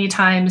you how many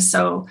times.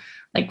 So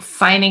like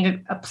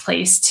finding a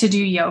place to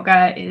do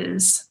yoga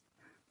is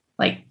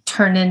like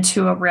turned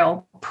into a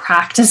real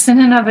practice in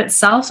and of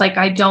itself. Like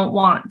I don't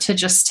want to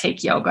just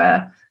take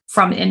yoga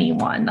from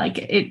anyone. Like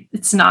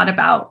it's not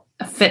about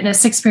a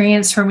fitness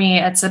experience for me.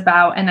 It's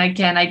about, and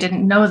again, I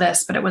didn't know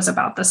this, but it was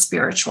about the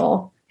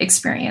spiritual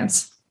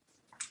experience.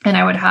 And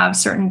I would have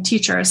certain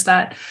teachers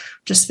that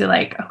just be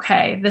like,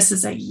 okay, this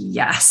is a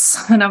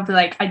yes. And I'll be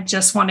like, I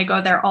just want to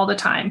go there all the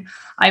time.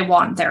 I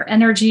want their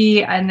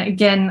energy. And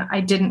again, I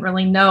didn't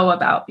really know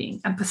about being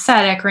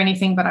empathetic or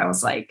anything, but I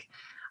was like,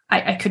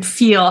 I could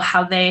feel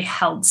how they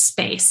held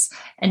space.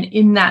 And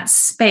in that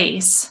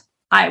space,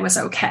 I was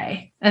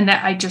okay. And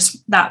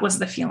that was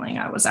the feeling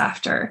I was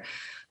after.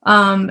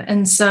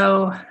 And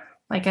so,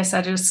 like I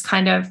said, it was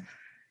kind of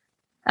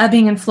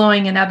ebbing and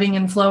flowing, and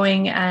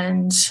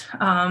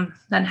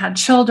then had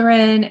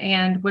children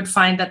and would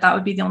find that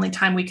would be the only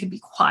time we could be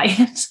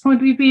quiet when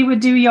we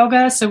would do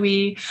yoga. So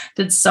we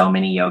did so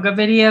many yoga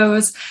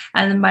videos,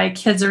 and my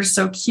kids are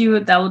so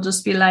cute. They'll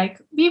just be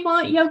like, we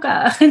want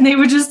yoga. And they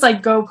would just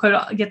like go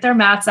get their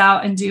mats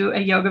out and do a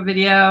yoga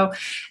video.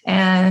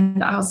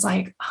 And I was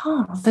like,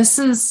 oh, this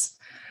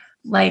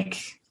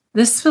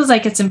feels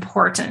like it's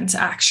important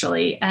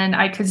actually. And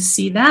I could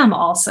see them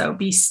also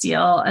be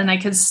still, and I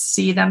could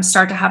see them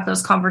start to have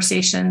those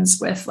conversations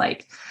with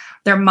like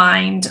their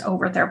mind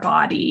over their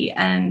body.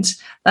 And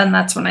then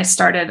that's when I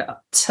started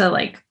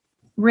to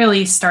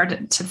really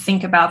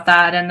think about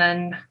that. And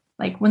then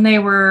like when they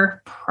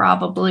were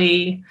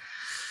probably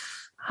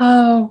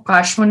Oh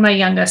gosh, when my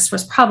youngest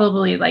was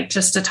probably like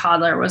just a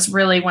toddler was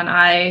really when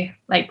I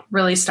like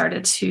really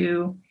started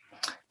to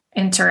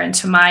enter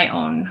into my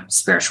own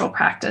spiritual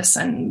practice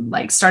and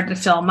like started to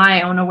feel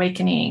my own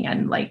awakening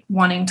and like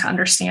wanting to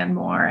understand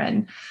more.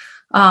 And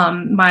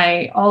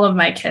all of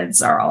my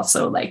kids are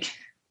also like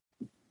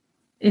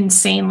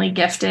insanely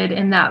gifted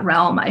in that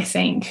realm, I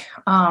think,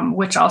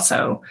 which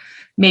also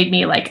made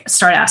me like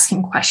start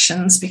asking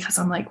questions, because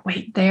I'm like,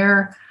 wait,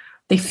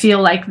 they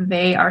feel like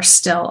they are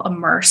still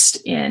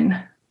immersed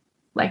in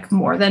like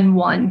more than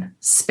one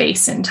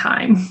space in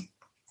time.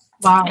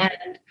 Wow.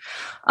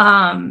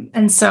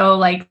 And so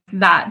like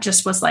that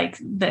just was like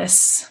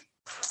this,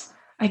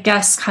 I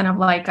guess, kind of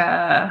like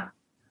a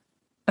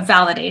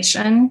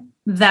validation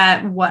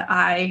that what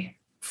I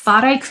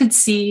thought I could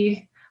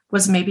see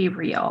was maybe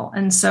real.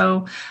 And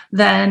so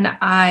then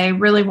I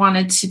really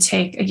wanted to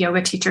take a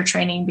yoga teacher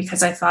training,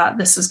 because I thought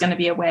this was going to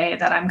be a way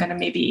that I'm going to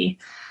maybe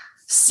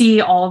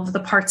see all of the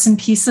parts and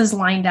pieces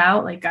lined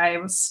out. Like I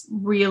was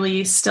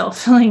really still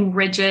feeling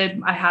rigid.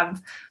 I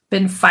have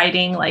been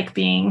fighting like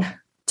being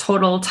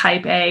total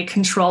type A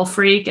control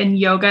freak, and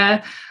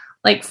yoga,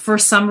 like for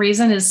some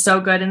reason, is so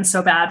good and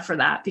so bad for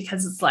that,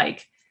 because it's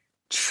like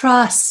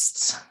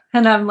trust.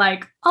 And I'm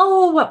like,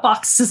 oh, what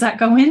box does that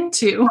go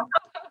into?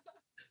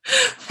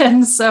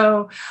 And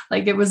so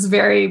like it was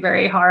very,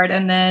 very hard.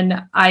 And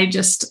then I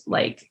just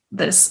like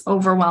this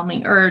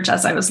overwhelming urge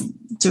as I was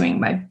doing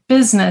my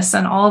business,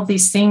 and all of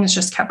these things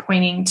just kept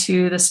pointing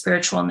to the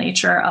spiritual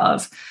nature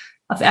of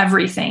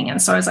everything.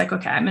 And so I was like,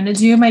 okay, I'm going to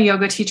do my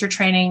yoga teacher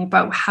training,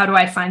 but how do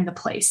I find the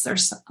place?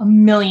 There's a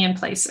million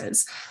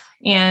places.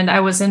 And I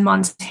was in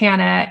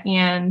Montana,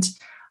 and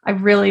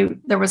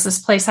there was this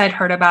place I'd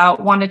heard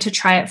about, wanted to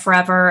try it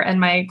forever. And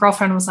my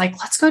girlfriend was like,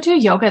 let's go do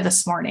yoga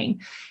this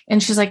morning.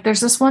 And she's like,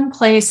 there's this one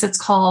place, it's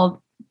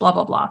called blah,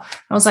 blah, blah.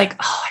 I was like,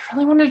 oh, I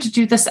really wanted to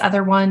do this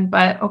other one,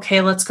 but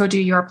okay, let's go do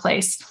your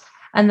place.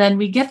 And then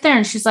we get there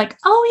and she's like,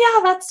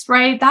 oh yeah, that's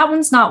right. That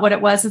one's not what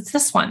it was. It's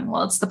this one.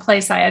 Well, it's the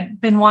place I had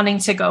been wanting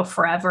to go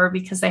forever,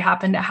 because they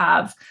happen to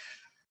have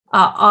they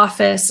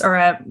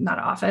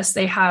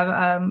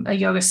have a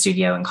yoga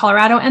studio in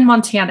Colorado and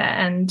Montana.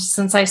 And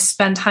since I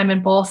spend time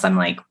in both, I'm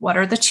like, what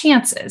are the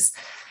chances?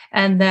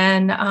 And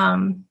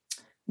then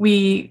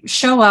we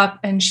show up,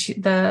 and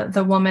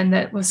the woman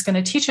that was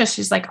going to teach us,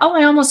 she's like, oh,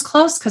 I almost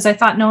closed because I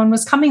thought no one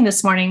was coming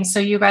this morning. So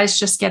you guys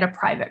just get a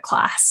private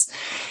class.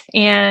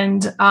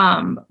 And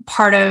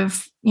part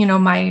of,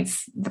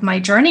 my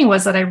journey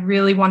was that I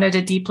really wanted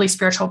a deeply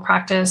spiritual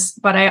practice,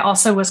 but I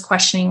also was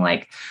questioning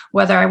like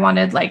whether I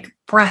wanted like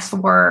breath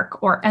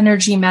work or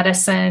energy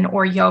medicine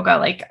or yoga.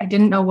 Like I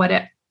didn't know what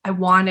I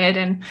wanted.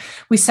 And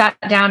we sat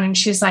down, and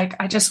she's like,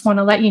 I just want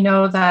to let you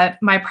know that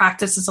my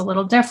practice is a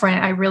little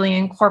different. I really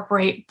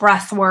incorporate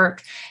breath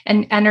work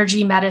and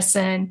energy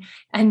medicine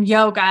and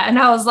yoga. And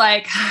I was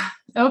like,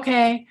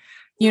 okay,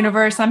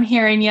 universe, I'm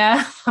hearing you.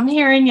 I'm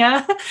hearing you.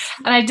 And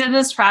I did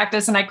this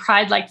practice, and I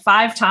cried like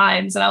 5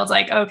 times. And I was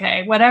like,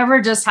 okay, whatever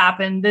just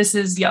happened, this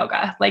is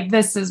yoga. Like,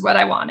 this is what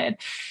I wanted.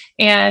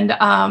 And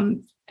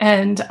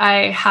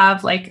I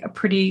have like a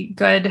pretty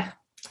good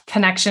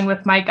connection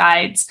with my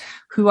guides,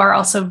 who are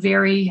also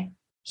very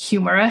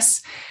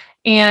humorous.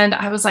 And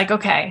I was like,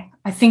 okay,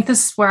 I think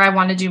this is where I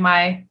want to do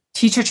my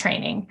teacher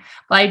training,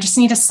 but I just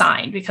need a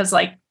sign, because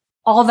like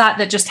all that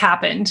just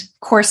happened,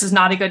 of course, is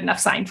not a good enough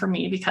sign for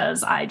me,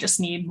 because I just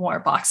need more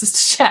boxes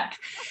to check.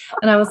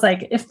 And I was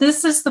like, if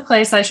this is the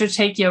place I should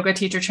take yoga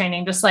teacher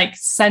training, just like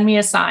send me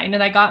a sign.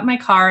 And I got in my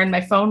car, and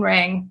my phone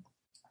rang.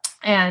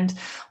 And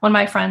one of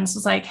my friends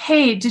was like,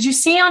 hey, did you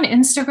see on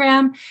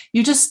Instagram,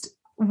 you just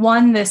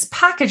won this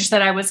package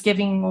that I was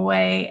giving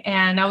away?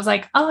 And I was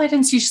like, oh, I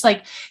didn't see. She's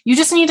like, you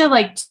just need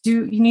to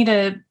you need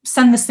to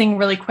send this thing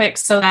really quick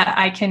so that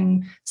I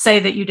can say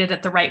that you did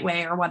it the right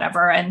way or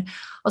whatever. And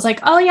I was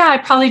like, oh yeah, I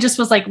probably just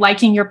was like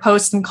liking your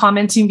post and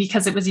commenting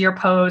because it was your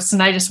post.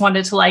 And I just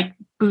wanted to like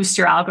boost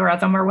your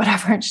algorithm or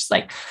whatever. And she's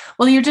like,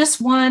 well, you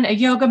just won a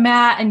yoga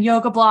mat and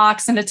yoga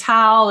blocks and a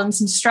towel and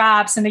some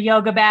straps and a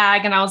yoga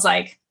bag. And I was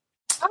like,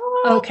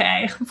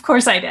 okay, of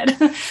course I did.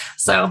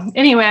 So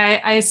anyway,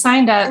 I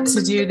signed up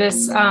to do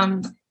this.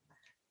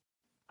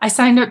 I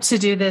signed up to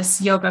do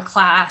this yoga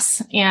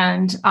class,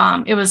 and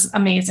it was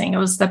amazing. It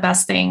was the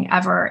best thing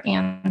ever.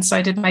 And so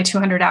I did my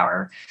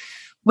 200-hour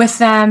with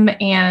them,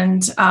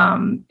 and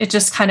it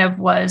just kind of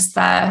was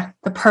the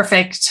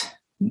perfect,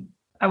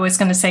 I was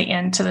going to say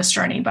end to this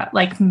journey, but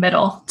like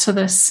middle to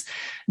this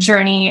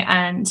journey.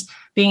 And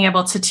being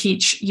able to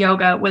teach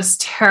yoga was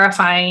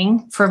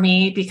terrifying for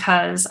me,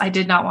 because I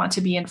did not want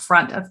to be in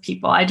front of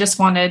people. I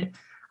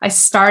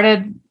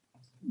started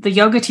the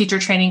yoga teacher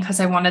training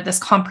because I wanted this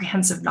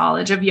comprehensive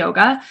knowledge of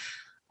yoga.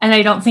 And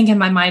I don't think in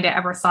my mind I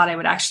ever thought I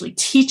would actually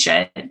teach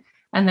it.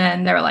 And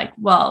then they were like,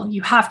 well,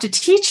 you have to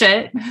teach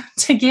it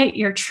to get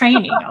your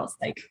training. I was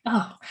like,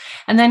 oh.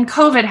 And then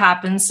COVID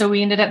happened. So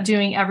we ended up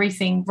doing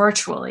everything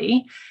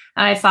virtually.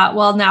 And I thought,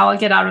 well, now I'll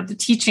get out of the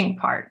teaching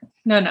part.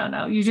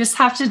 No. You just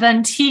have to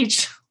then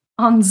teach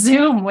on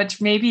Zoom, which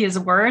maybe is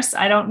worse.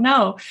 I don't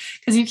know,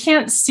 because you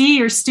can't see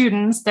your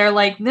students. They're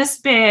like this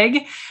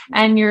big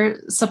and you're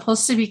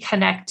supposed to be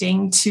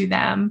connecting to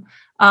them.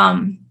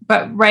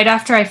 But right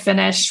after I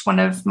finished, one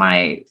of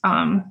my,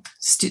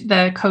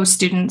 the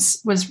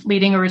co-students was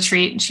leading a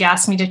retreat and she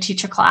asked me to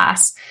teach a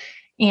class.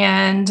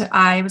 And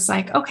I was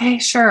like, okay,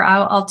 sure.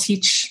 I'll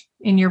teach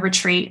in your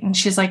retreat. And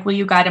she's like, will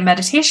you guide a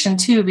meditation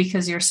too?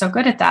 Because you're so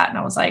good at that. And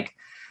I was like,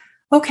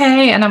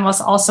 okay. And I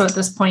was also at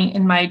this point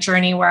in my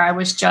journey where I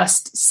was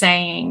just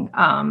saying,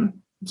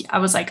 I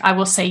was like, I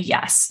will say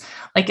yes.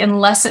 Like,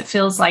 unless it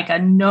feels like a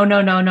no,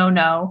 no, no, no,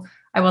 no,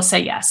 I will say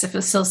yes. If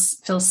it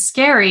feels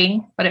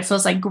scary, but it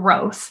feels like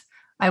growth,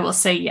 I will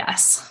say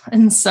yes.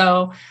 And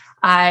so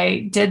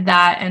I did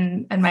that.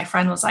 And my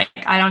friend was like,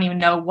 I don't even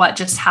know what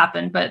just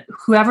happened, but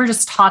whoever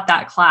just taught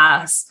that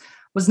class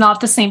was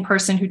not the same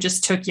person who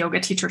just took yoga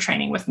teacher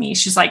training with me.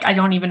 She's like, I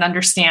don't even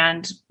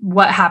understand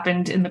what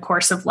happened in the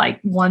course of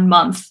like 1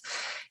 month.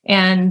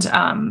 And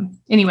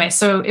anyway,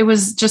 so it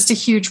was just a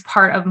huge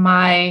part of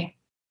my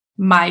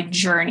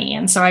journey.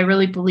 And so I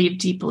really believe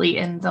deeply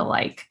in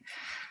the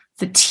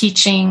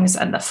teachings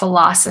and the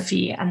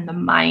philosophy and the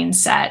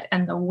mindset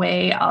and the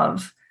way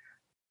of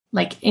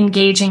like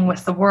engaging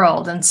with the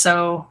world. And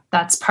so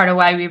that's part of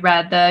why we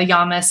read the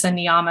Yamas and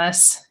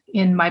Niyamas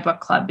in my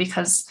book club,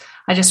 because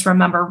I just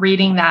remember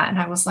reading that and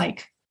I was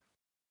like,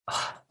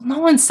 oh, no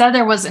one said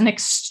there was an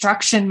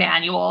instruction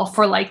manual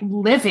for like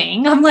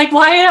living. I'm like,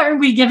 why aren't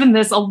we given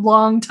this a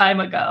long time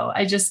ago?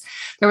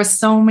 There was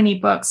so many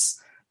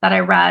books that I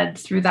read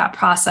through that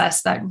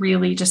process that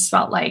really just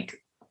felt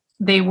like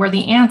they were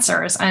the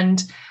answers.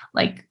 And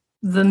like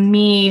the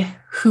me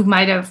who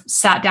might have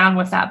sat down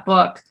with that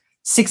book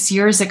 6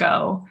 years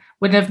ago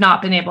would have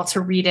not been able to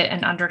read it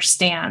and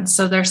understand.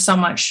 So there's so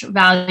much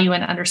value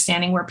in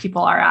understanding where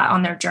people are at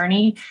on their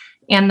journey.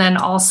 And then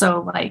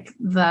also like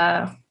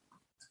the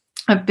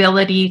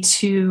ability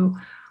to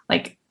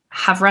like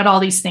have read all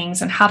these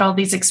things and had all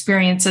these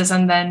experiences,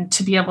 and then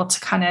to be able to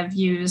kind of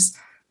use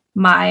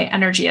my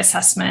energy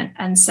assessment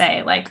and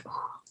say like,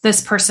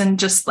 this person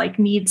just like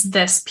needs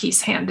this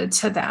piece handed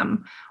to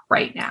them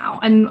right now.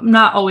 And I'm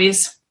not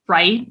always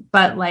right,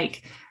 but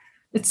like,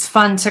 it's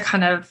fun to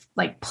kind of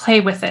like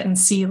play with it and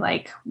see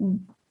like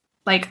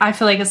I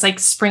feel like it's like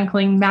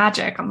sprinkling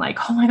magic. I'm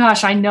like, oh my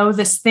gosh, I know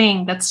this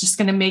thing that's just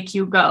going to make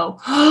you go.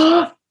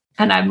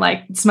 And I'm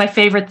like, it's my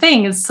favorite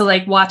thing is to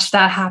like watch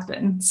that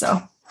happen.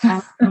 So.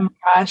 Oh my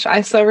gosh,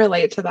 I so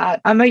relate to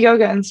that. I'm a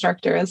yoga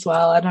instructor as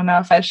well. I don't know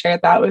if I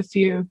shared that with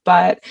you,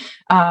 but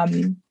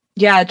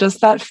yeah,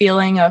 just that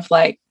feeling of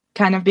like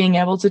kind of being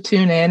able to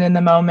tune in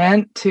the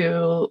moment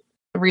to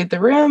read the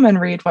room and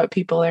read what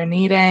people are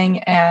needing.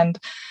 And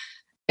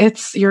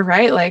you're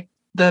right, like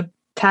the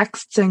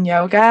texts in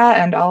yoga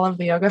and all of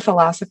the yoga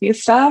philosophy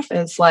stuff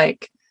is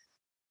like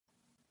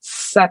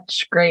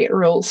such great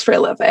rules for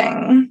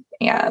living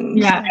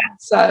and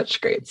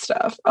such great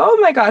stuff. Oh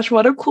my gosh,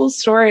 what a cool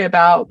story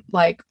about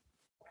like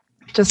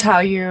just how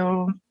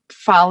you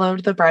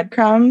followed the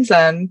breadcrumbs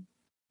and,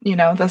 you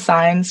know, the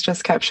signs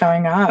just kept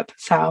showing up.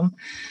 So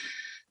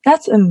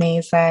that's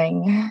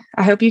amazing.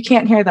 I hope you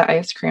can't hear the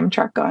ice cream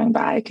truck going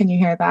by. Can you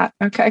hear that?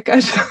 Okay,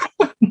 good.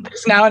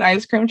 There's now an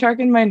ice cream truck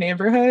in my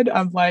neighborhood.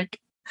 I'm like,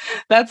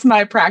 that's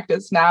my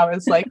practice now,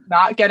 is like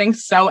not getting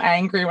so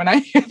angry when I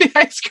hear the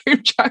ice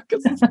cream truck,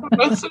 because it's the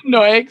most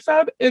annoying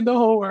sound in the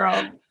whole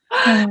world.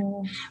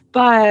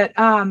 But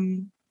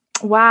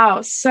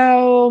wow.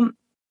 So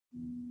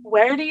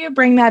where do you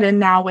bring that in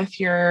now with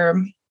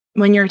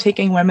when you're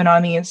taking women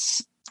on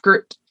these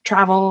group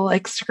travel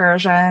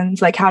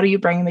excursions? Like, how do you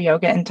bring the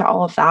yoga into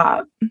all of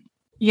that?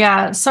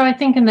 Yeah. So I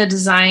think in the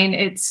design,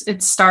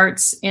 it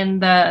starts in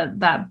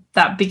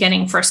that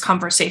beginning first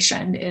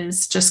conversation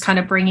is just kind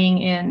of bringing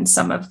in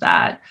some of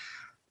that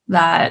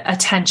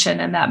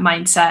attention and that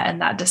mindset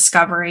and that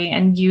discovery,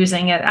 and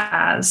using it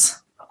as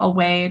a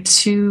way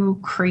to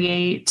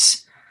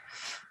create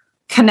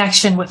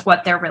connection with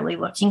what they're really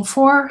looking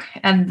for.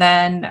 And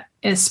then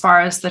as far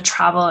as the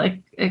travel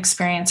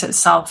experience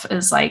itself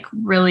is like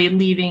really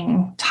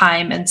leaving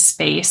time and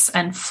space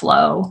and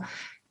flow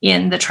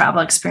in the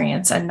travel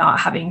experience and not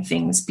having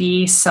things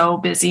be so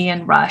busy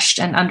and rushed,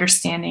 and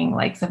understanding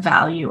like the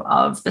value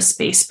of the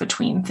space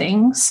between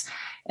things.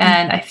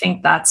 And I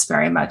think that's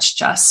very much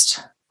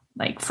just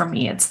like, for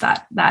me, it's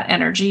that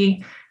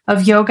energy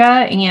of yoga.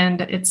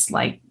 And it's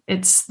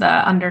the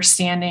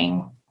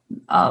understanding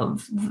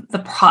of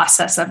the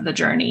process of the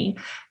journey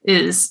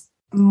is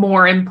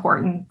more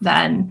important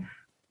than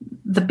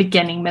the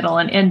beginning, middle,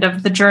 and end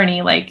of the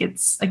journey. Like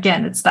it's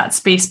that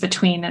space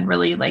between, and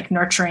really like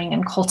nurturing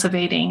and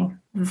cultivating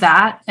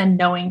that, and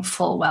knowing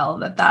full well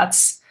that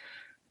that's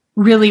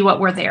really what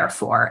we're there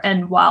for.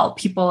 And while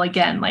people,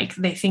 again, like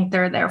they think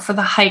they're there for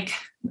the hike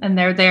and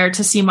they're there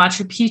to see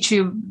Machu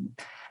Picchu,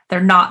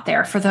 they're not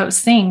there for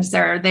those things.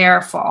 They're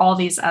there for all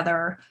these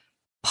other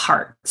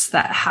parts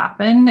that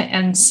happen.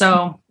 And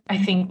so I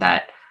think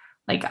that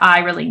like I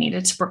really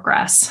needed to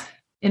progress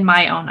in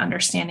my own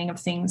understanding of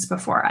things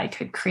before I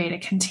could create a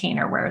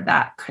container where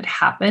that could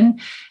happen.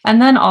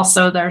 And then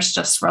also there's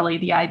just really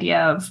the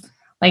idea of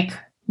like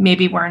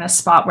maybe we're in a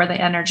spot where the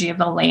energy of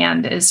the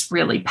land is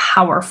really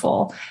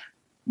powerful.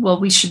 Well,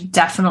 we should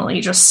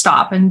definitely just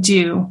stop and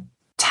do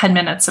 10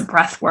 minutes of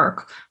breath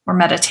work or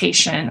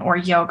meditation or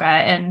yoga.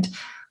 And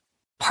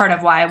part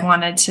of why I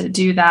wanted to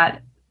do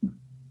that,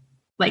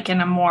 like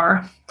in a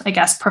more, I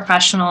guess,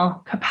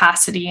 professional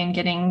capacity and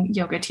getting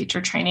yoga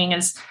teacher training,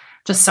 is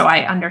just so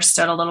I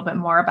understood a little bit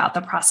more about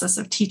the process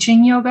of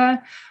teaching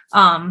yoga.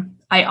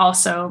 I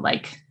also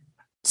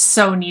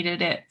so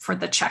needed it for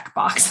the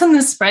checkbox in the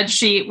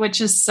spreadsheet,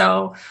 which is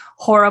so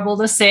horrible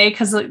to say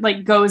because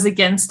it goes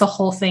against the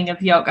whole thing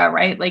of yoga,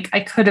 right? Like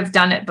I could have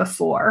done it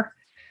before,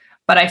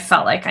 but I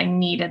felt like I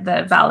needed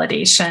the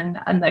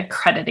validation and the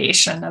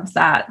accreditation of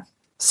that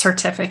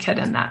certificate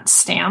and that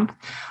stamp.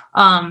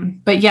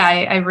 But yeah,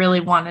 I really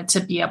wanted to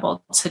be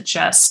able to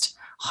just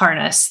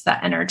harness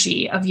the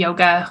energy of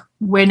yoga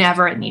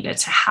whenever it needed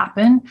to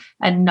happen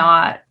and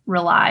not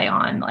rely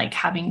on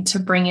having to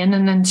bring in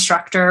an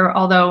instructor.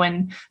 Although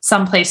in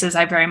some places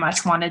I very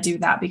much want to do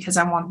that because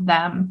I want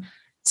them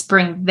to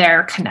bring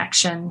their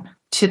connection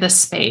to the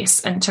space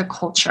and to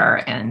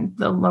culture and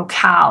the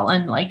locale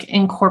and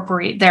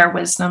incorporate their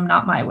wisdom,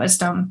 not my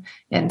wisdom,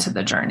 into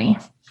the journey.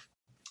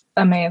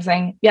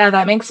 Amazing. Yeah,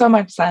 that makes so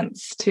much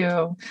sense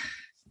too.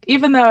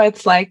 Even though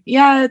it's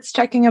it's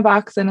checking a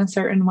box in a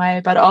certain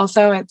way, but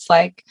also it's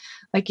like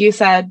you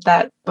said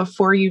that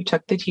before you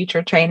took the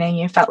teacher training,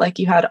 you felt like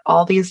you had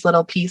all these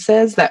little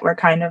pieces that were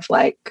kind of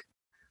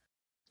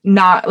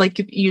not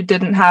you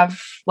didn't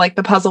have,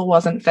 the puzzle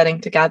wasn't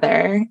fitting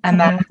together. And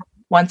then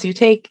once you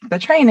take the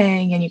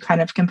training and you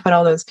kind of can put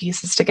all those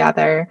pieces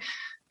together,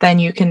 then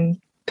you can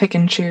pick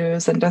and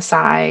choose and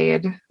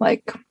decide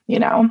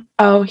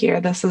here,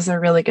 this is a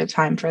really good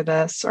time for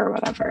this or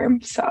whatever.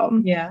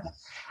 So, yeah.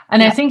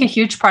 And I think a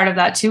huge part of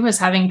that too is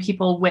having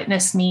people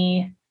witness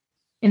me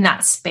in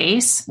that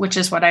space, which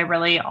is what I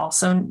really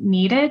also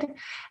needed.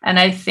 And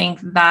I think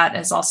that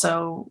is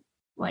also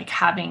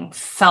having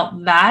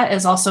felt that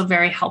is also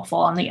very helpful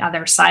on the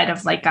other side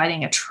of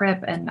guiding a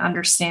trip and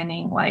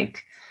understanding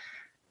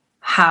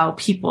how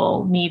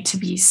people need to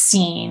be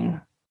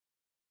seen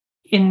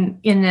in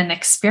an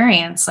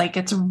experience.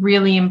 It's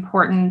really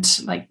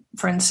important.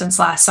 For instance,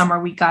 last summer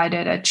we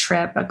guided a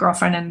trip, a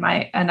girlfriend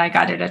and I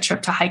guided a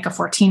trip to hike a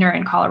 14er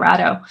in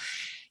Colorado,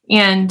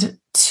 and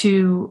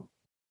to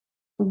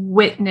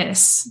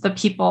witness the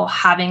people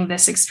having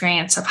this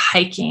experience of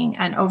hiking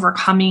and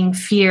overcoming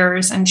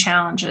fears and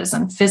challenges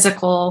and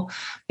physical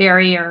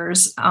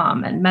barriers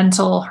and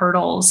mental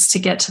hurdles to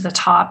get to the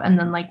top. And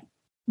then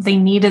they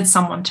needed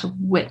someone to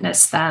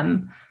witness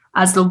them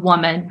as the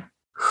woman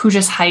who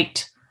just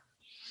hiked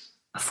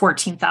a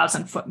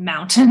 14,000 foot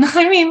mountain.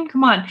 I mean,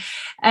 come on.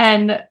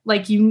 And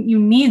you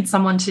need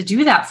someone to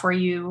do that for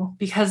you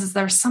because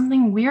there's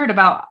something weird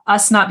about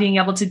us not being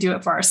able to do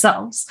it for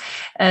ourselves.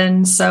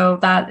 And so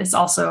that is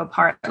also a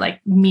part,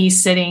 me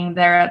sitting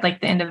there at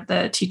the end of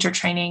the teacher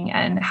training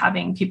and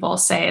having people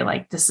say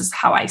this is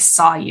how I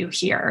saw you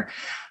here.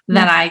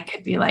 Then I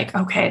could be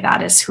okay,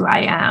 that is who I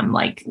am.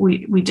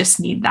 We just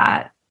need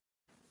that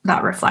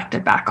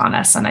reflected back on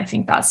us. And I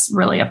think that's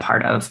really a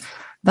part of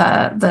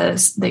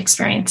the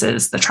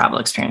experiences, the travel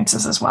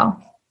experiences as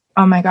well.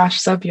 Oh my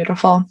gosh, so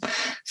beautiful.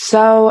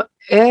 So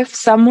if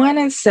someone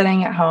is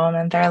sitting at home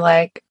and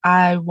they're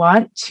I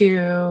want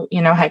to,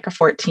 hike a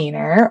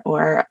 14er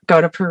or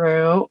go to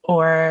Peru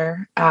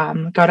or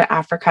go to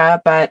Africa,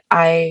 but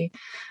I'm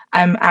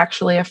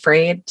actually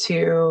afraid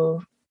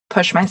to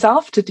push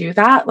myself to do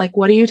that.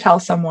 What do you tell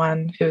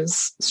someone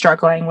who's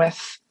struggling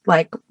with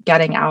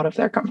getting out of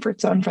their comfort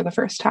zone for the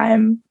first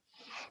time?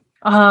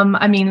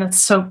 I mean, that's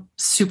so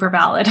super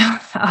valid.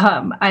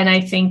 And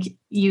I think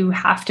you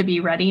have to be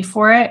ready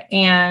for it.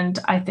 And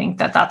I think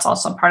that that's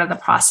also part of the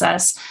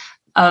process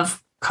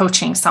of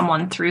coaching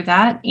someone through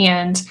that.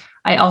 And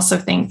I also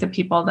think the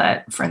people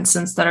that, for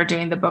instance, that are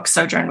doing the book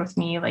Sojourn with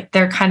me,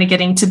 they're kind of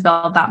getting to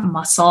build that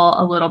muscle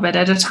a little bit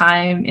at a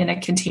time in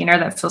a container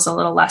that feels a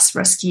little less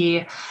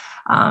risky.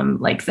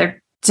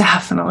 They're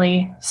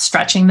definitely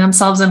stretching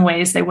themselves in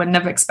ways they wouldn't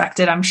have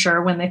expected, I'm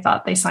sure, when they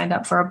thought they signed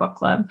up for a book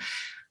club.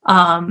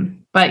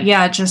 But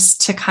yeah,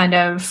 just to kind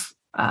of,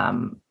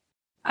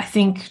 I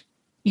think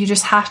you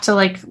just have to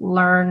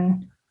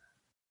learn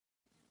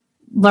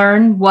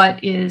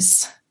what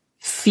is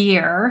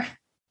fear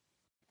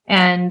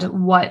and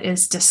what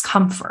is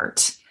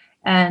discomfort.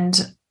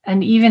 And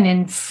even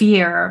in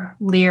fear,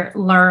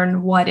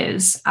 learn what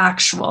is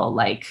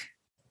actual,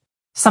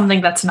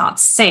 something that's not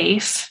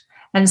safe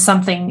and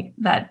something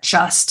that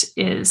just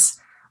is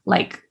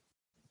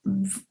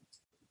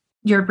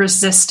your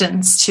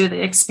resistance to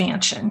the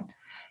expansion.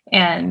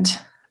 And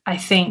I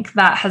think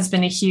that has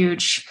been a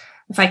huge,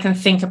 if I can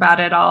think about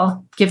it,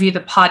 I'll give you the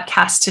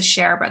podcast to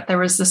share, but there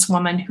was this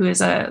woman who is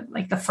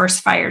the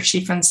first fire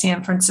chief in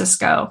San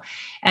Francisco.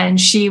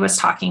 And she was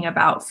talking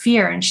about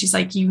fear. And she's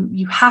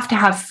you have to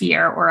have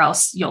fear or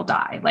else you'll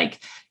die.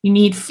 You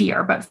need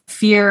fear, but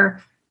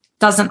fear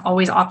doesn't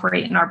always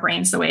operate in our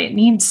brains the way it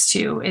needs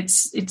to.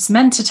 It's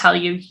meant to tell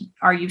you,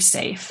 are you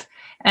safe?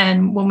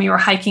 And when we were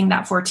hiking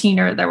that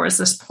 14er, there was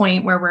this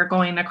point where we're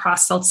going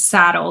across the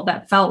saddle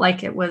that felt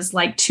like it was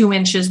like 2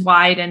 inches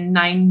wide and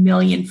 9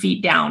 million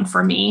feet down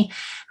for me.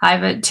 I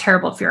have a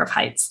terrible fear of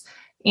heights.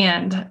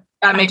 And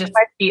that makes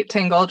my feet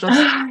tingle just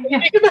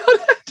yeah.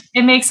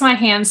 It makes my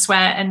hands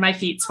sweat and my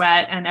feet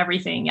sweat and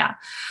everything. Yeah.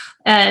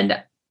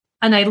 And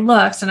I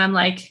looked and I'm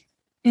like,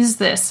 is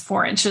this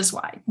 4 inches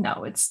wide?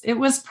 No, it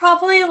was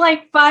probably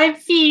like 5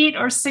 feet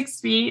or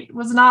 6 feet. It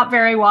was not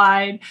very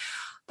wide.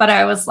 But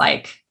I was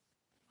like,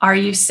 are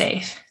you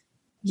safe?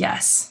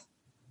 Yes.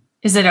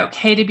 Is it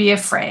okay to be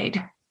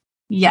afraid?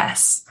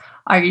 Yes.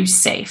 Are you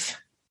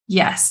safe?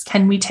 Yes.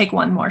 Can we take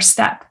one more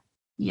step?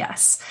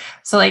 Yes.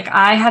 So like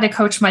I had to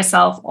coach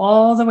myself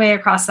all the way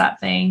across that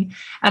thing.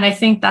 And I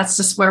think that's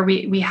just where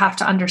we have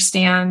to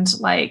understand,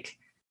 like,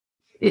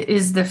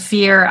 is the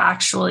fear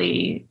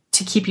actually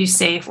to keep you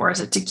safe or is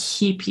it to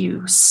keep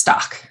you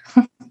stuck?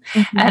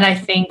 Mm-hmm. And I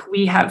think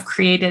we have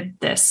created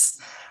this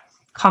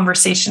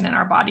conversation in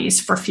our bodies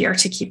for fear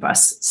to keep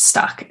us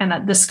stuck. And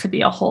that this could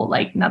be a whole,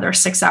 like, another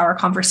 6-hour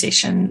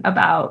conversation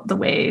about the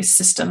way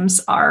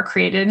systems are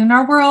created in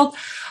our world.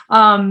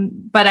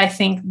 But I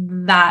think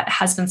that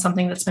has been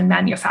something that's been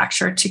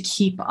manufactured to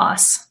keep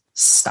us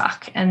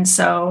stuck. And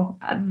so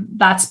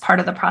that's part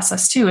of the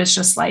process too, is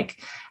just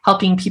like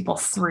helping people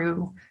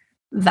through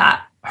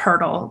that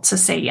hurdle to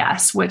say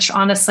yes, which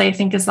honestly, I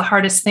think is the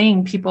hardest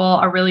thing. People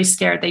are really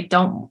scared. They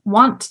don't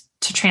want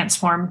to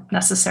transform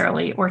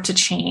necessarily or to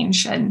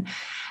change. And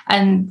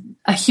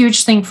a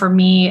huge thing for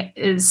me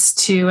is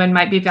to, and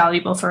might be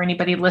valuable for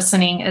anybody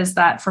listening, is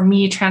that for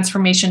me,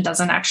 transformation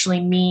doesn't actually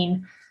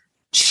mean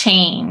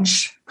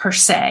change per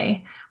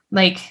se.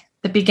 Like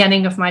the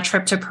beginning of my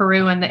trip to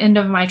Peru and the end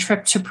of my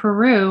trip to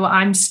Peru,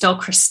 I'm still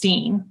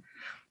Christine.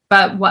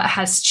 But what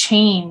has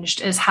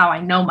changed is how I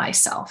know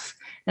myself.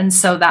 And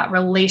so that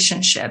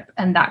relationship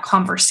and that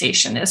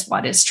conversation is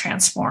what is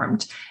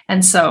transformed.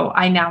 And so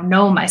I now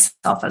know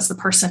myself as the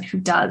person who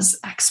does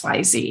X,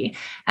 Y, Z.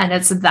 And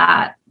it's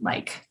that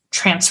like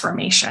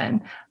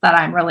transformation that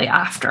I'm really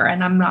after.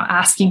 And I'm not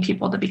asking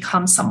people to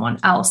become someone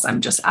else.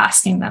 I'm just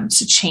asking them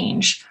to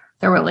change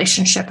their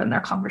relationship and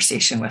their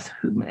conversation with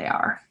whom they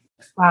are.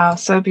 Wow,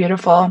 so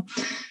beautiful.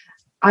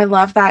 I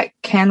love that.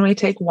 Can we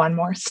take one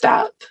more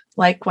step?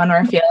 Like when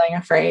we're feeling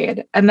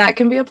afraid, and that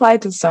can be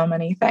applied to so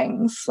many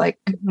things. Like,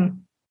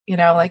 you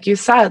know, like you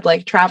said,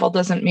 like travel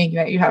doesn't mean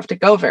that you have to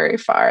go very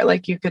far.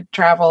 Like you could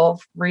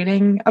travel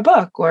reading a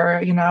book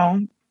or, you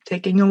know,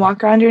 taking a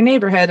walk around your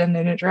neighborhood in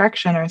a new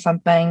direction or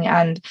something.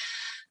 And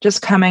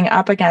just coming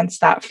up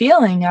against that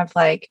feeling of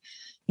like,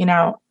 you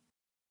know,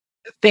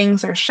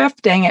 things are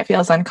shifting. It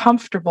feels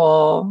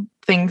uncomfortable.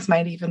 Things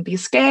might even be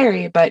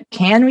scary, but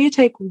can we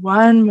take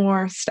one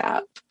more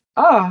step?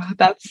 Oh,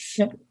 that's,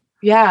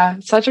 yeah,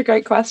 such a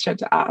great question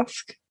to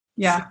ask.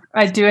 Yeah,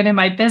 I do it in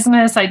my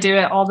business. I do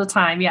it all the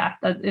time. Yeah,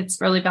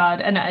 it's really bad.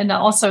 And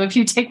also if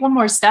you take one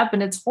more step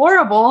and it's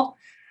horrible,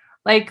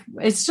 like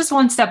it's just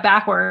one step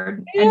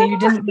backward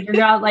and you're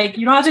not like,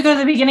 you don't have to go to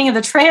the beginning of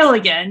the trail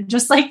again.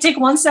 Just like take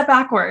one step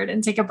backward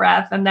and take a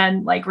breath and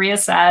then like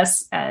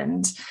reassess.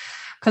 And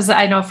because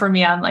I know for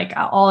me, I'm like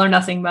all or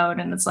nothing mode.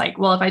 And it's like,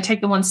 well, if I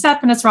take the one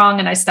step and it's wrong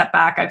and I step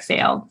back, I've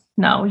failed.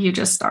 No, you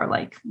just are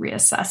like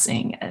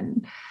reassessing.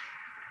 And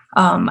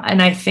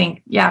I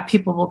think, yeah,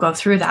 people will go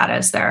through that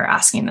as they're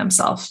asking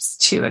themselves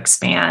to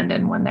expand.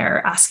 And when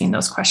they're asking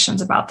those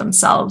questions about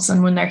themselves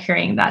and when they're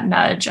hearing that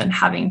nudge and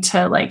having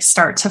to like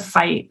start to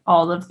fight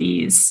all of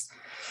these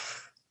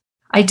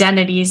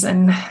identities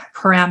and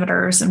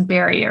parameters and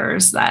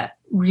barriers that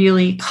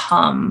really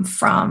come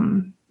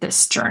from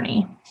this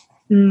journey.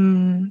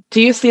 Do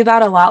you see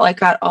that a lot,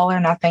 like that all or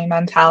nothing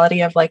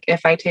mentality of like,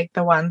 if I take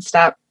the one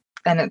step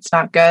and it's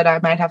not good, I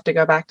might have to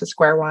go back to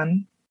square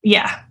one?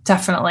 Yeah,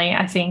 definitely.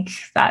 I think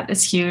that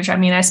is huge. I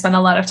mean, I spend a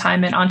lot of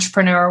time in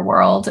entrepreneur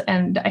world,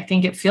 and I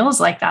think it feels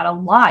like that a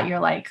lot. You're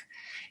like,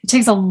 it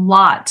takes a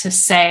lot to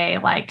say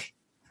like,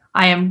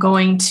 I am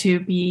going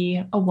to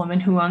be a woman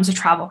who owns a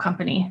travel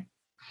company.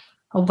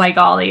 Oh, by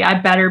golly, I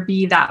better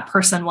be that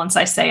person once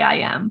I say I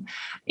am.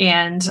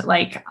 And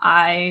like,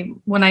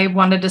 when I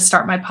wanted to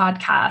start my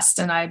podcast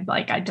and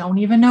I don't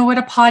even know what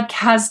a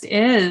podcast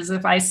is.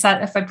 If I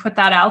put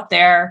that out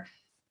there,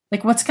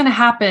 like what's going to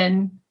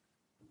happen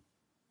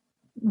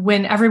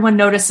when everyone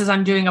notices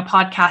I'm doing a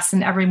podcast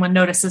and everyone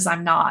notices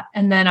I'm not?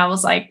 And then I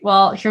was like,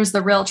 well, here's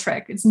the real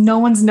trick. It's no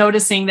one's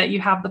noticing that you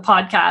have the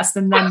podcast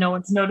and then no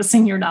one's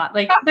noticing you're not.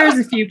 Like there's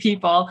a few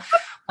people,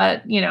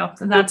 but you know,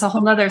 that's a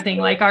whole nother thing.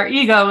 Like our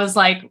ego is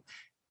like,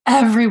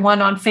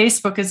 everyone on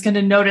Facebook is going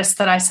to notice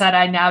that I said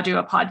I now do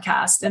a like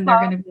and they're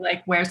going to be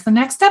like, where's the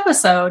next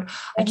episode?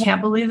 I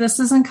can't believe this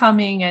isn't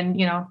coming. And,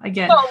 you know,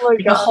 again,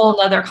 like a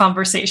whole other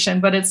conversation,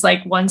 but it's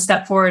like one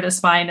step forward is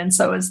fine. And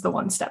so is the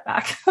one step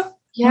back.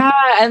 Yeah.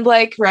 And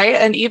like, right.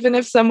 And even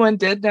if someone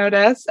did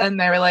notice and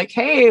they were like,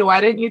 hey,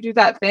 why didn't you do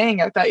that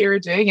thing? I thought you were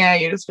doing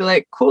it. You just be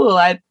like, cool.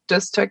 I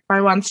just took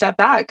my one step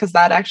back because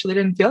that actually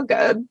didn't feel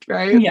good.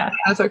 Right. Yeah.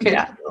 That's okay.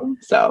 Yeah.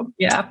 So,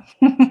 yeah.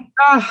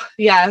 Oh,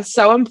 yeah,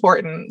 so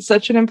important.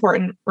 Such an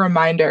important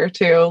reminder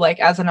too, like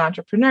as an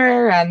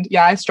entrepreneur. And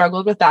yeah, I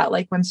struggled with that.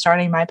 Like when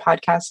starting my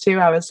podcast too,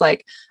 I was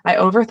like, I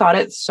overthought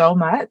it so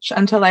much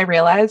until I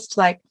realized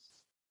like,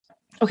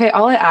 okay,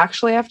 all I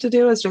actually have to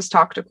do is just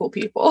talk to cool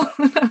people.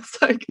 I was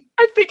like,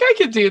 I think I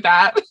could do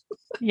that.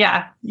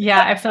 Yeah.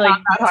 Yeah. I feel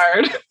like that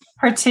hard.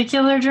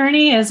 Particular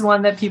journey is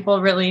one that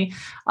people really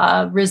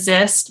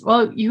resist.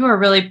 Well,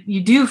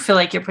 you do feel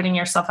like you're putting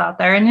yourself out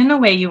there, and in a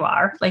way you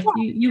are, like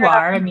you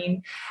are. I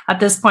mean,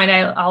 at this point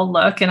I'll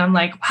look and I'm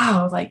like,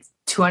 wow, like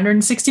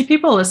 260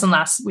 people listened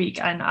last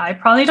week and I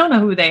probably don't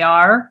know who they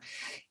are.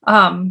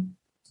 And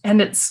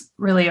it's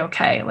really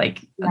okay.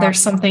 Like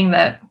there's something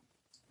that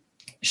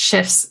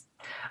shifts.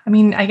 I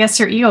mean, I guess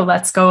your ego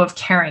lets go of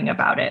caring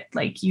about it.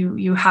 Like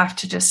you have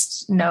to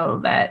just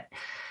know that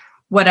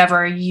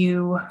whatever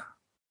you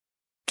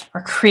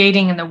are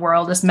creating in the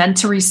world is meant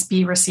to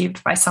be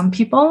received by some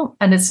people,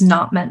 and it's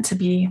not meant to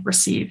be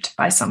received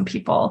by some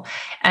people.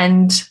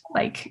 And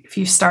like, if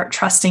you start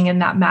trusting in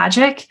that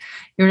magic,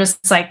 you're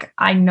just like,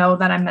 I know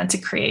that I'm meant to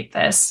create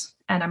this,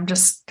 and I'm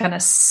just going to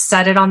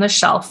set it on the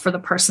shelf for the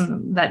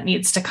person that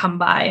needs to come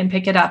by and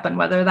pick it up. And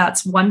whether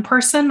that's one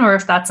person or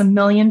if that's a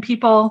million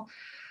people,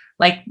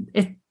 like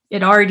it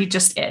already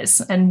just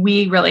is. And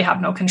we really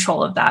have no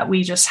control of that.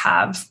 We just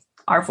have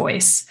our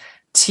voice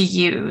to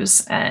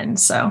use. And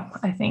so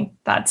I think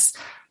that's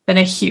been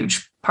a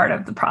huge part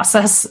of the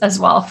process as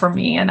well for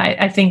me. And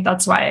I think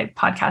that's why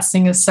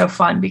podcasting is so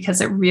fun, because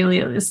it really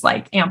is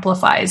like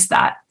amplifies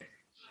that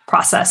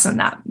process and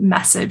that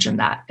message and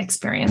that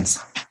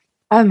experience.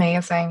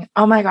 Amazing.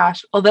 Oh my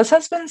gosh. Well, this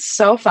has been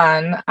so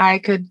fun. I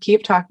could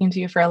keep talking to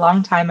you for a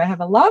long time. I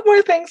have a lot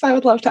more things I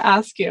would love to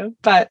ask you,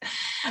 but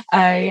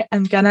I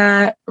am going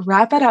to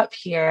wrap it up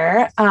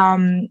here.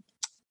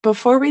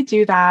 Before we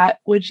do that,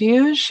 would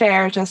you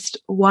share just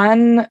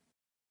one,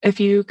 if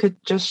you could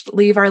just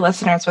leave our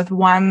listeners with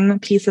one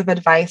piece of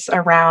advice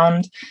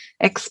around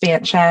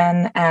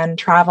expansion and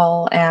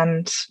travel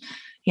and,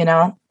 you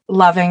know,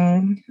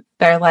 loving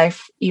their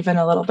life even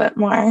a little bit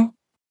more?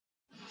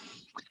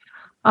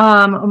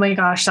 Oh my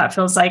gosh, that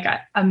feels like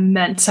I'm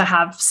meant to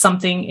have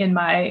something in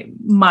my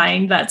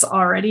mind that's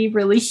already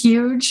really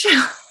huge.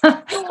 Sorry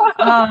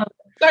to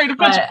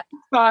put you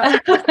on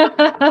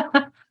the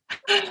spot.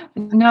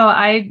 No,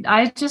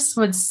 I just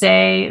would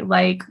say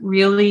like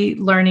really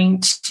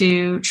learning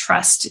to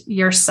trust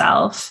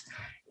yourself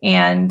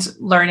and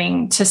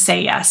learning to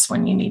say yes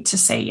when you need to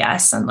say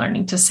yes and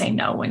learning to say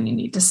no when you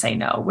need to say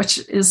no,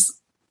 which is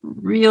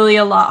really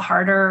a lot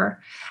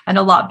harder and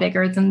a lot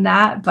bigger than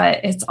that,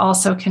 but it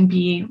also can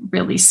be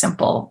really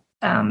simple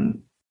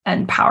and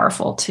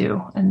powerful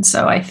too. And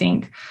so I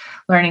think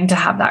learning to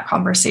have that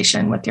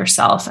conversation with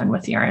yourself and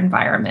with your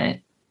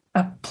environment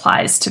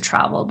applies to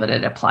travel, but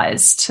it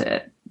applies to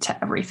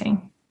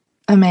everything.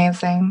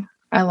 Amazing.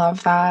 I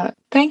love that.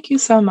 Thank you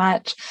so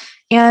much.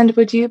 And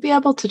would you be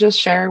able to just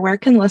share, where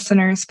can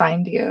listeners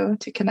find you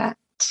to connect?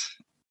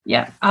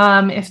 Yeah.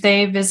 If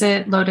they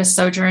visit Lotus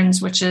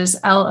Sojourns, which is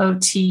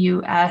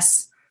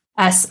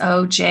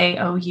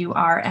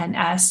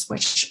LOTUSSOJOURNS,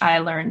 which I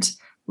learned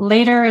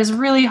later is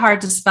really hard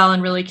to spell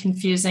and really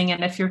confusing.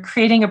 And if you're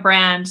creating a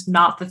brand,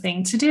 not the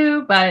thing to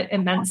do, but it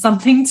meant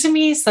something to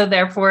me. So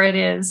therefore it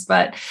is.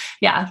 But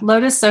yeah,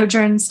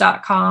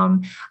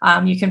 lotussojourns.com.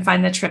 You can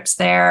find the trips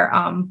there.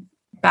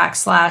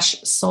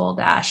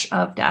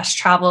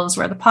 /soul-of-travel is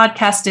where the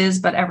podcast is,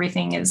 but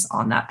everything is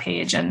on that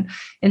page. And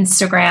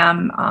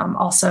Instagram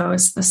also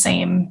is the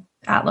same,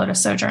 at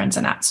Lotus Sojourns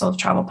and at Soul of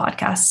Travel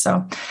Podcast.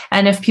 So,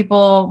 and if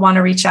people want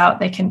to reach out,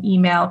 they can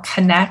email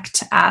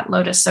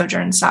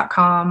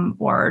connect@lotussojourns.com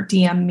or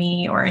DM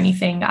me or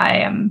anything. I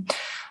am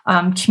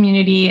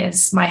community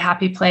is my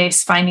happy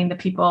place. Finding the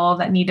people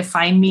that need to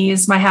find me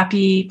is my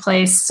happy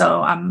place.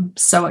 So I'm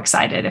so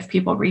excited if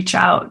people reach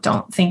out.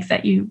 Don't think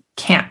that you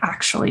can't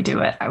actually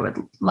do it. I would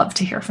love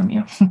to hear from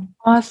you.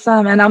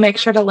 Awesome. And I'll make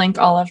sure to link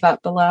all of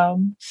that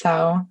below.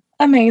 So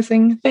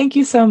amazing. Thank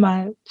you so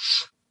much.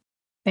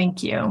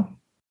 Thank you.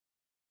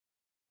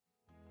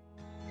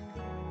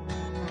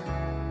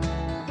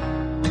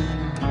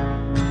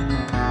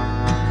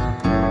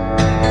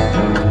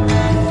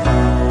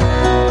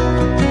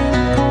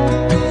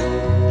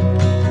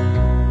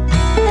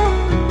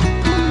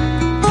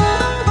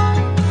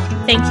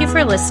 Thank you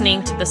for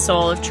listening to The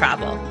Soul of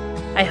Travel.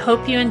 I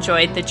hope you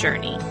enjoyed the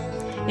journey.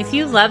 If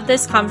you love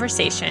this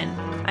conversation,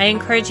 I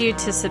encourage you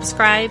to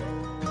subscribe,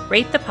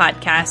 rate the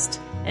podcast,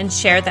 and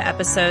share the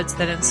episodes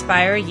that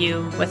inspire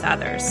you with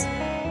others.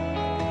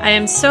 I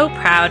am so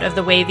proud of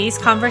the way these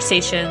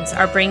conversations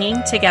are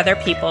bringing together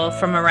people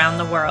from around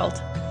the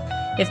world.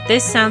 If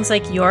this sounds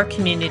like your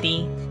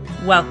community,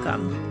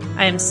 welcome.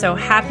 I am so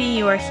happy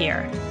you are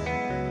here.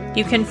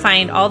 You can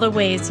find all the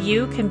ways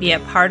you can be a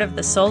part of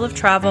the Soul of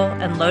Travel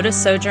and Lotus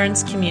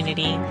Sojourns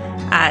community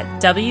at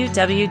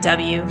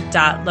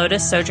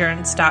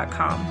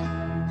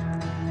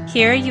www.lotussojourns.com.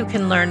 Here you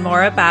can learn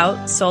more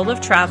about Soul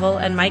of Travel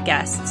and my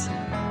guests.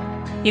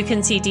 You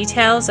can see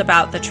details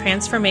about the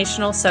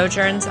transformational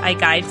sojourns I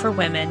guide for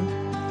women,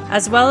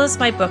 as well as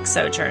my book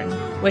Sojourn,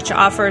 which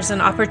offers an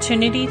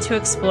opportunity to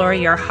explore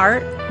your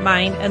heart,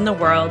 mind, and the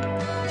world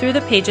through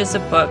the pages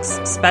of books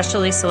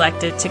specially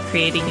selected to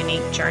create a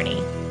unique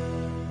journey.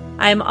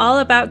 I am all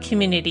about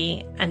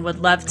community and would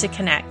love to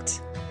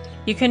connect.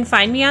 You can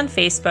find me on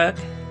Facebook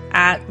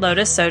at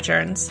Lotus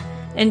Sojourns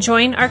and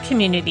join our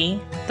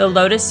community, the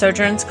Lotus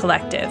Sojourns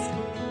Collective.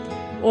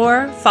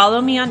 Or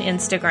follow me on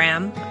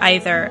Instagram,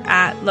 either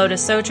at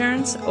Lotus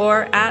Sojourns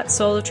or at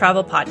Soul of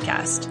Travel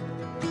Podcast.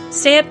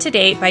 Stay up to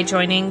date by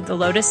joining the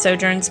Lotus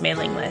Sojourns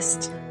mailing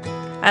list.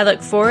 I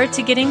look forward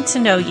to getting to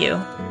know you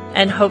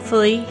and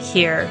hopefully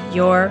hear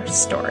your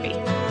story.